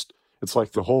 It's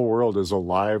like the whole world is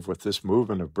alive with this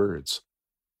movement of birds.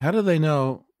 How do they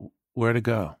know where to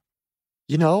go?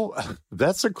 You know,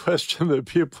 that's a question that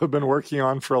people have been working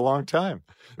on for a long time.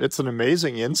 It's an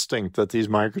amazing instinct that these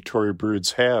migratory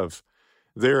birds have.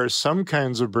 There are some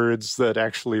kinds of birds that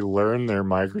actually learn their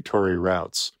migratory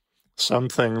routes. Some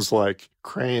things like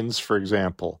cranes, for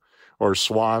example, or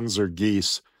swans or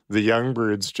geese, the young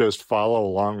birds just follow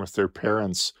along with their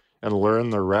parents and learn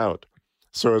the route.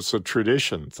 So it's a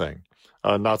tradition thing,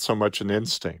 not so much an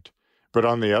instinct. But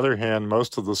on the other hand,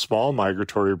 most of the small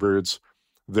migratory birds,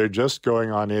 they're just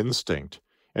going on instinct.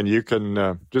 And you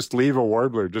can just leave a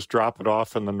warbler, just drop it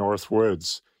off in the North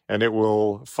Woods, and it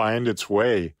will find its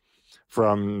way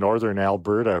from northern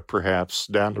Alberta, perhaps,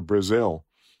 down to Brazil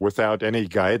without any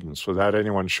guidance, without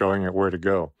anyone showing it where to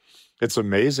go. It's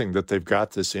amazing that they've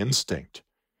got this instinct.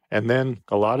 And then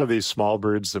a lot of these small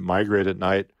birds that migrate at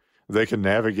night, they can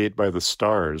navigate by the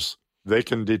stars. They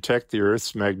can detect the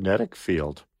Earth's magnetic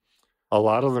field. A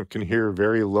lot of them can hear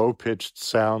very low-pitched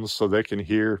sounds, so they can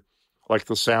hear like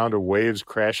the sound of waves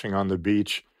crashing on the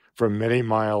beach from many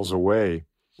miles away.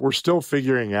 We're still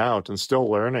figuring out and still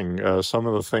learning some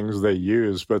of the things they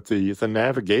use, but the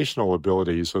navigational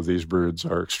abilities of these birds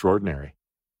are extraordinary.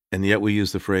 And yet we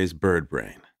use the phrase bird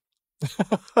brain.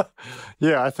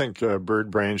 Yeah, I think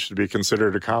bird brain should be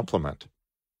considered a compliment.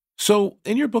 So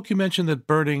in your book, you mentioned that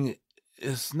birding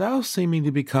is now seeming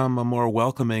to become a more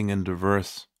welcoming and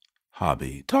diverse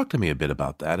hobby. Talk to me a bit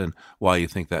about that and why you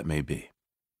think that may be.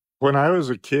 When I was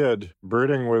a kid,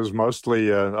 birding was mostly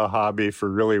a hobby for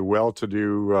really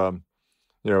well-to-do,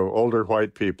 older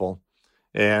white people.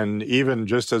 And even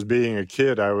just as being a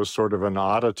kid, I was sort of an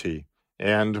oddity.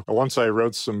 And once I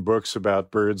wrote some books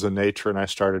about birds and nature, and I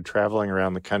started traveling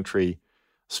around the country,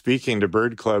 speaking to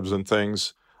bird clubs and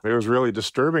things, it was really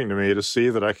disturbing to me to see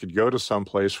that I could go to some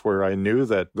place where I knew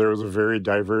that there was a very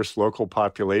diverse local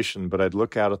population, but I'd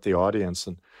look out at the audience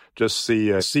and just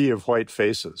see a sea of white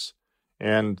faces.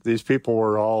 And these people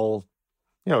were all,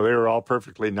 they were all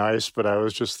perfectly nice, but I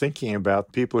was just thinking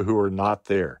about people who were not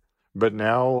there. But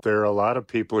now there are a lot of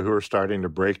people who are starting to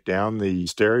break down the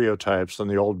stereotypes and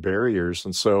the old barriers.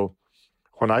 And so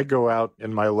when I go out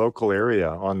in my local area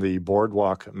on the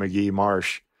boardwalk at McGee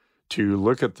Marsh to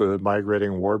look at the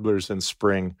migrating warblers in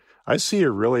spring, I see a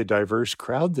really diverse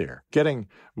crowd there, getting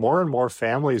more and more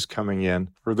families coming in,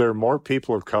 or there are more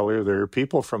people of color. There are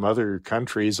people from other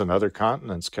countries and other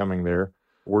continents coming there.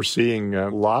 We're seeing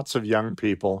lots of young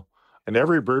people, and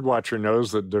every birdwatcher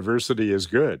knows that diversity is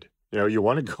good. You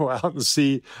want to go out and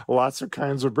see lots of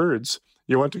kinds of birds.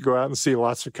 You want to go out and see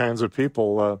lots of kinds of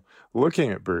people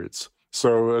looking at birds.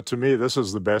 So to me, this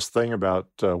is the best thing about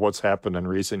what's happened in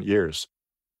recent years.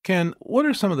 Ken, what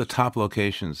are some of the top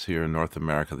locations here in North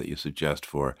America that you suggest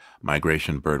for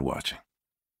migration bird watching?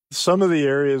 Some of the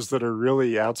areas that are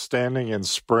really outstanding in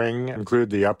spring include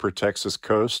the upper Texas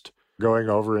coast, going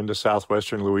over into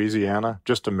southwestern Louisiana.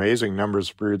 Just amazing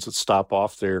numbers of birds that stop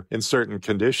off there in certain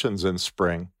conditions in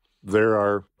spring. There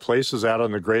are places out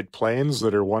on the Great Plains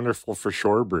that are wonderful for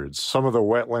shorebirds. Some of the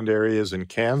wetland areas in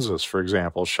Kansas, for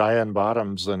example, Cheyenne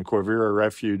Bottoms and Quivira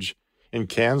Refuge in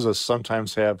Kansas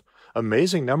sometimes have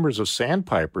amazing numbers of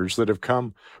sandpipers that have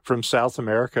come from South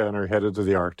America and are headed to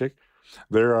the Arctic.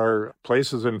 There are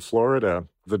places in Florida,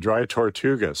 the Dry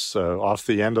Tortugas, off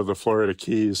the end of the Florida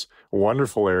Keys, a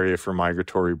wonderful area for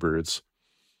migratory birds.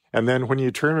 And then when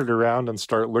you turn it around and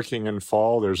start looking in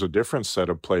fall, there's a different set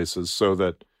of places, so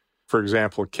that, for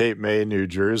example, Cape May, New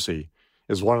Jersey,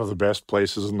 is one of the best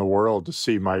places in the world to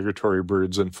see migratory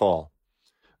birds in fall.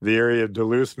 The area of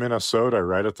Duluth, Minnesota,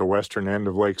 right at the western end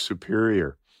of Lake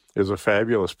Superior, is a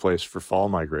fabulous place for fall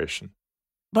migration.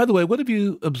 By the way, what have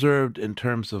you observed in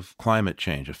terms of climate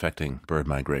change affecting bird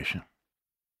migration?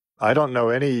 I don't know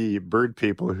any bird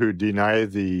people who deny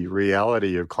the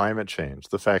reality of climate change,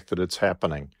 the fact that it's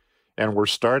happening. And we're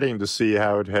starting to see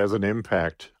how it has an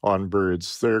impact on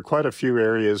birds. There are quite a few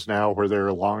areas now where there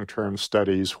are long-term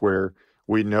studies where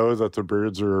we know that the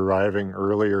birds are arriving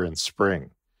earlier in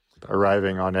spring,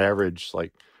 arriving on average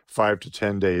like 5 to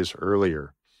 10 days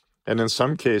earlier. And in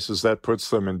some cases, that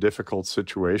puts them in difficult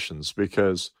situations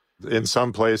because in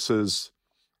some places,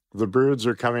 the birds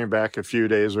are coming back a few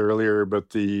days earlier, but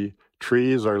the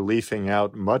trees are leafing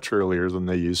out much earlier than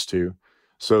they used to.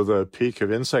 So the peak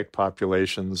of insect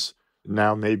populations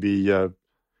now may be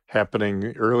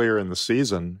happening earlier in the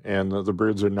season, and the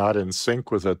birds are not in sync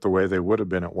with it the way they would have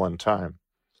been at one time.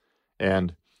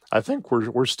 And I think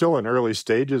we're still in early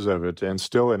stages of it and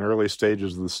still in early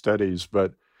stages of the studies,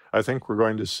 but I think we're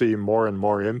going to see more and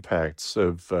more impacts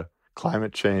of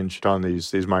climate change on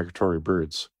these migratory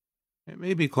birds. It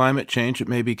may be climate change, it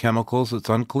may be chemicals, it's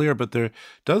unclear, but there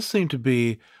does seem to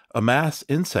be a mass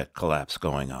insect collapse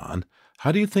going on.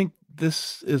 How do you think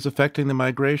this is affecting the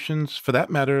migrations, for that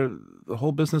matter, the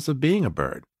whole business of being a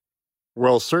bird?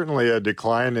 Well, certainly a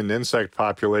decline in insect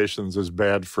populations is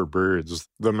bad for birds.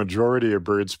 The majority of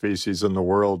bird species in the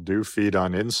world do feed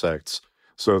on insects.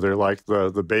 So they're like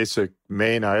the basic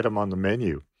main item on the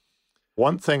menu.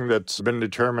 One thing that's been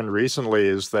determined recently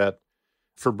is that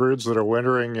for birds that are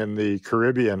wintering in the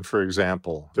Caribbean, for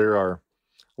example, there are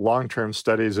long-term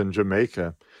studies in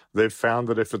Jamaica. They've found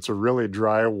that if it's a really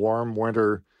dry, warm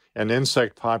winter and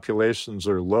insect populations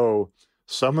are low,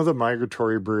 some of the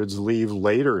migratory birds leave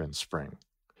later in spring.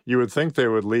 You would think they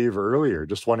would leave earlier,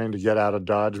 just wanting to get out of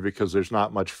Dodge because there's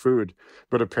not much food,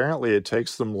 but apparently it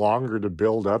takes them longer to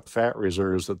build up fat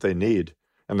reserves that they need,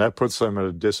 and that puts them at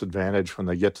a disadvantage when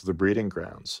they get to the breeding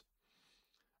grounds.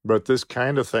 But this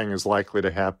kind of thing is likely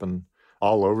to happen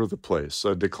all over the place.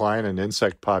 A decline in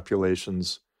insect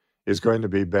populations is going to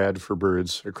be bad for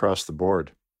birds across the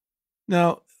board.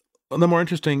 Now, one of the more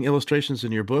interesting illustrations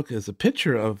in your book is a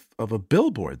picture of a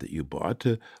billboard that you bought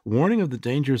to warning of the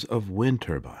dangers of wind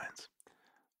turbines.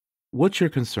 What's your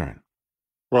concern?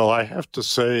 Well, I have to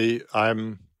say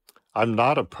I'm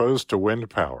not opposed to wind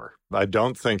power. I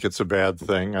don't think it's a bad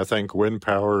thing. I think wind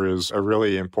power is a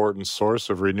really important source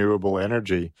of renewable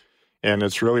energy, and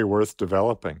it's really worth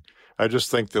developing. I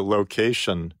just think the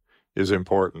location is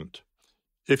important.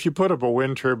 If you put up a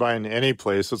wind turbine any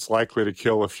place, it's likely to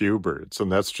kill a few birds, and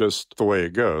that's just the way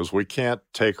it goes. We can't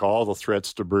take all the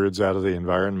threats to birds out of the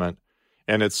environment,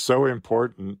 and it's so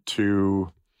important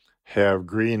to have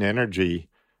green energy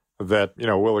that,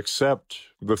 we'll accept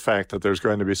the fact that there's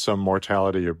going to be some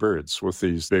mortality of birds with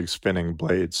these big spinning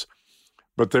blades.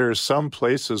 But there are some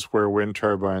places where wind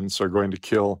turbines are going to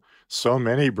kill so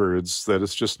many birds that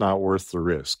it's just not worth the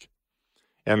risk.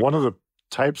 And one of the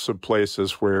types of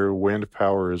places where wind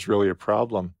power is really a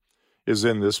problem is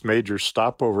in this major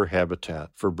stopover habitat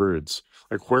for birds.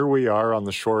 Like where we are on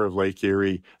the shore of Lake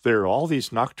Erie, there are all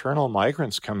these nocturnal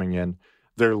migrants coming in.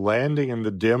 They're landing in the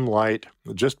dim light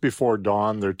just before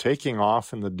dawn. They're taking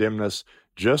off in the dimness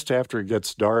just after it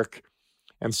gets dark.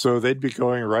 And so they'd be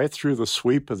going right through the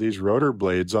sweep of these rotor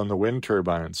blades on the wind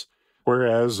turbines,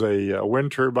 whereas a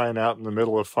wind turbine out in the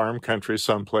middle of farm country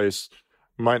someplace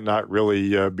might not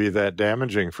really be that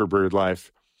damaging for bird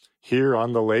life. Here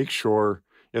on the lakeshore,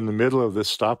 in the middle of this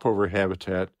stopover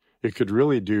habitat, it could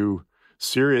really do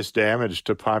serious damage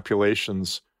to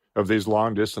populations of these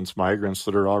long-distance migrants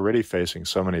that are already facing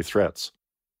so many threats.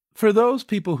 For those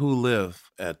people who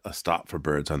live at a stop for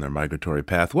birds on their migratory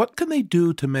path, what can they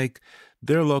do to make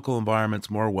their local environments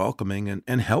more welcoming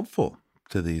and helpful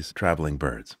to these traveling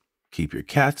birds? Keep your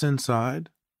cats inside,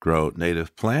 grow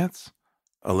native plants,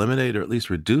 eliminate or at least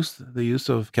reduce the use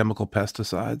of chemical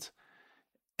pesticides,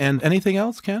 and anything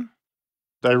else, Ken?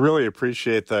 I really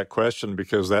appreciate that question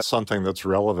because that's something that's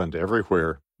relevant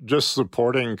everywhere. Just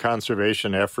supporting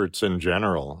conservation efforts in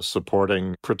general,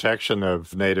 supporting protection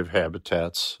of native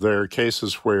habitats. There are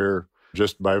cases where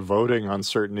just by voting on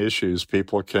certain issues,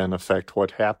 people can affect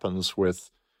what happens with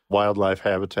wildlife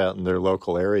habitat in their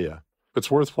local area.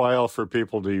 It's worthwhile for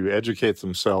people to educate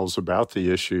themselves about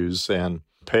the issues and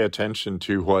pay attention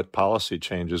to what policy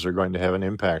changes are going to have an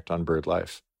impact on bird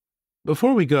life.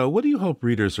 Before we go, what do you hope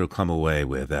readers will come away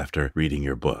with after reading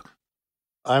your book?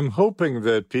 I'm hoping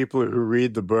that people who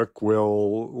read the book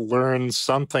will learn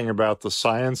something about the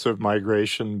science of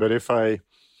migration, but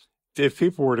if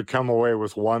people were to come away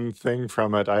with one thing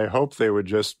from it, I hope they would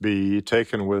just be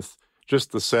taken with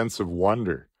just the sense of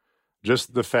wonder.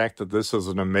 Just the fact that this is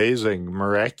an amazing,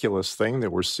 miraculous thing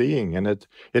that we're seeing, and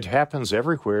it happens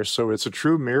everywhere, so it's a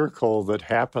true miracle that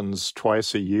happens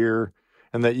twice a year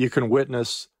and that you can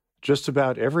witness just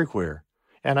about everywhere.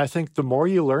 And I think the more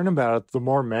you learn about it, the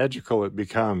more magical it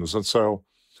becomes. And so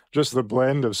just the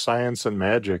blend of science and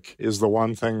magic is the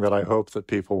one thing that I hope that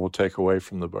people will take away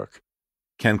from the book.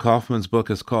 Ken Kaufman's book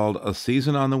is called A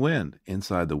Season on the Wind,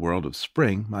 Inside the World of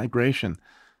Spring Migration.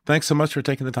 Thanks so much for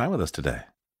taking the time with us today.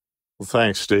 Well,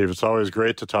 thanks, Steve. It's always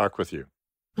great to talk with you.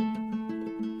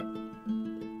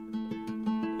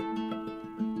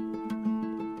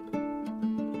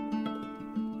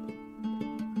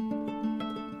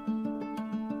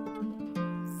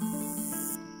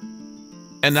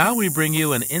 And now we bring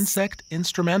you an insect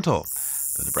instrumental.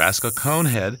 The Nebraska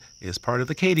conehead is part of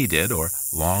the katydid, or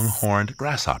long-horned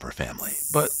grasshopper family,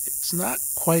 but it's not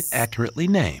quite accurately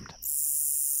named.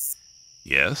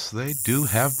 Yes, they do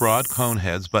have broad cone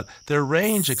heads, but their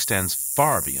range extends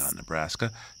far beyond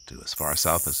Nebraska to as far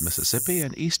south as Mississippi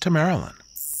and east to Maryland.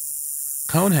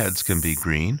 Coneheads can be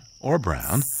green or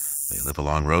brown. They live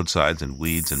along roadsides in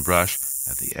weeds and brush,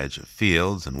 at the edge of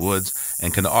fields and woods,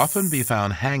 and can often be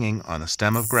found hanging on a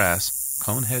stem of grass,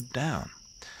 conehead down.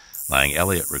 Lang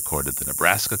Elliott recorded the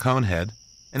Nebraska conehead,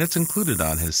 and it's included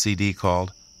on his CD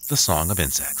called The Song of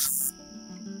Insects.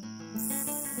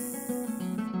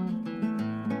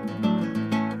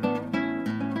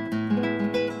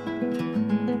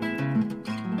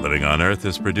 Living on Earth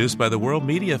is produced by the World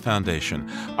Media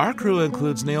Foundation. Our crew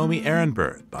includes Naomi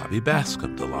Ehrenberg, Bobby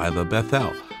Bascom, Delilah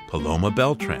Bethel, Paloma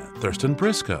Beltran, Thurston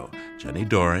Briscoe, Jenny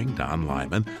Doring, Don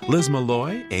Lyman, Liz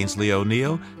Malloy, Ainsley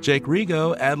O'Neill, Jake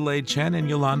Rigo, Adelaide Chen, and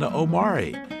Yolanda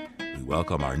Omari. We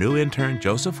welcome our new intern,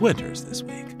 Joseph Winters, this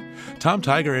week. Tom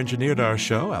Tiger engineered our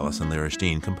show. Allison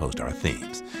Liristein composed our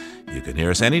themes. You can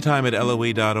hear us anytime at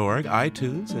LOE.org,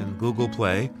 iTunes, and Google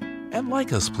Play. And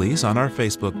like us, please, on our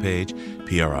Facebook page,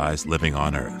 PRI's Living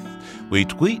on Earth. We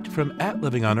tweet from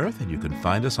 @LivingOnEarth, and you can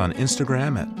find us on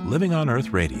Instagram at Living on Earth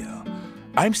Radio.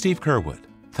 I'm Steve Curwood.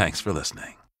 Thanks for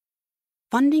listening.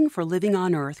 Funding for Living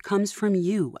on Earth comes from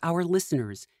you, our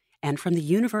listeners, and from the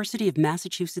University of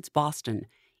Massachusetts Boston,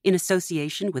 in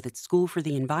association with its School for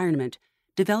the Environment,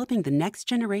 developing the next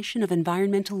generation of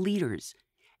environmental leaders,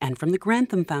 and from the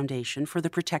Grantham Foundation for the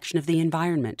Protection of the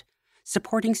Environment,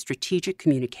 supporting strategic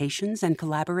communications and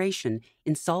collaboration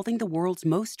in solving the world's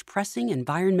most pressing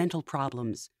environmental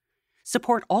problems.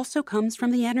 Support also comes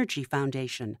from the Energy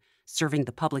Foundation, serving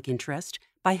the public interest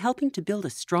by helping to build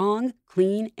a strong,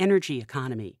 clean energy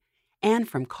economy, and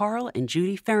from Carl and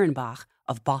Judy Fehrenbach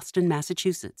of Boston,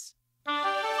 Massachusetts.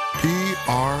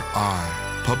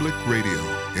 PRI, Public Radio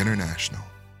International.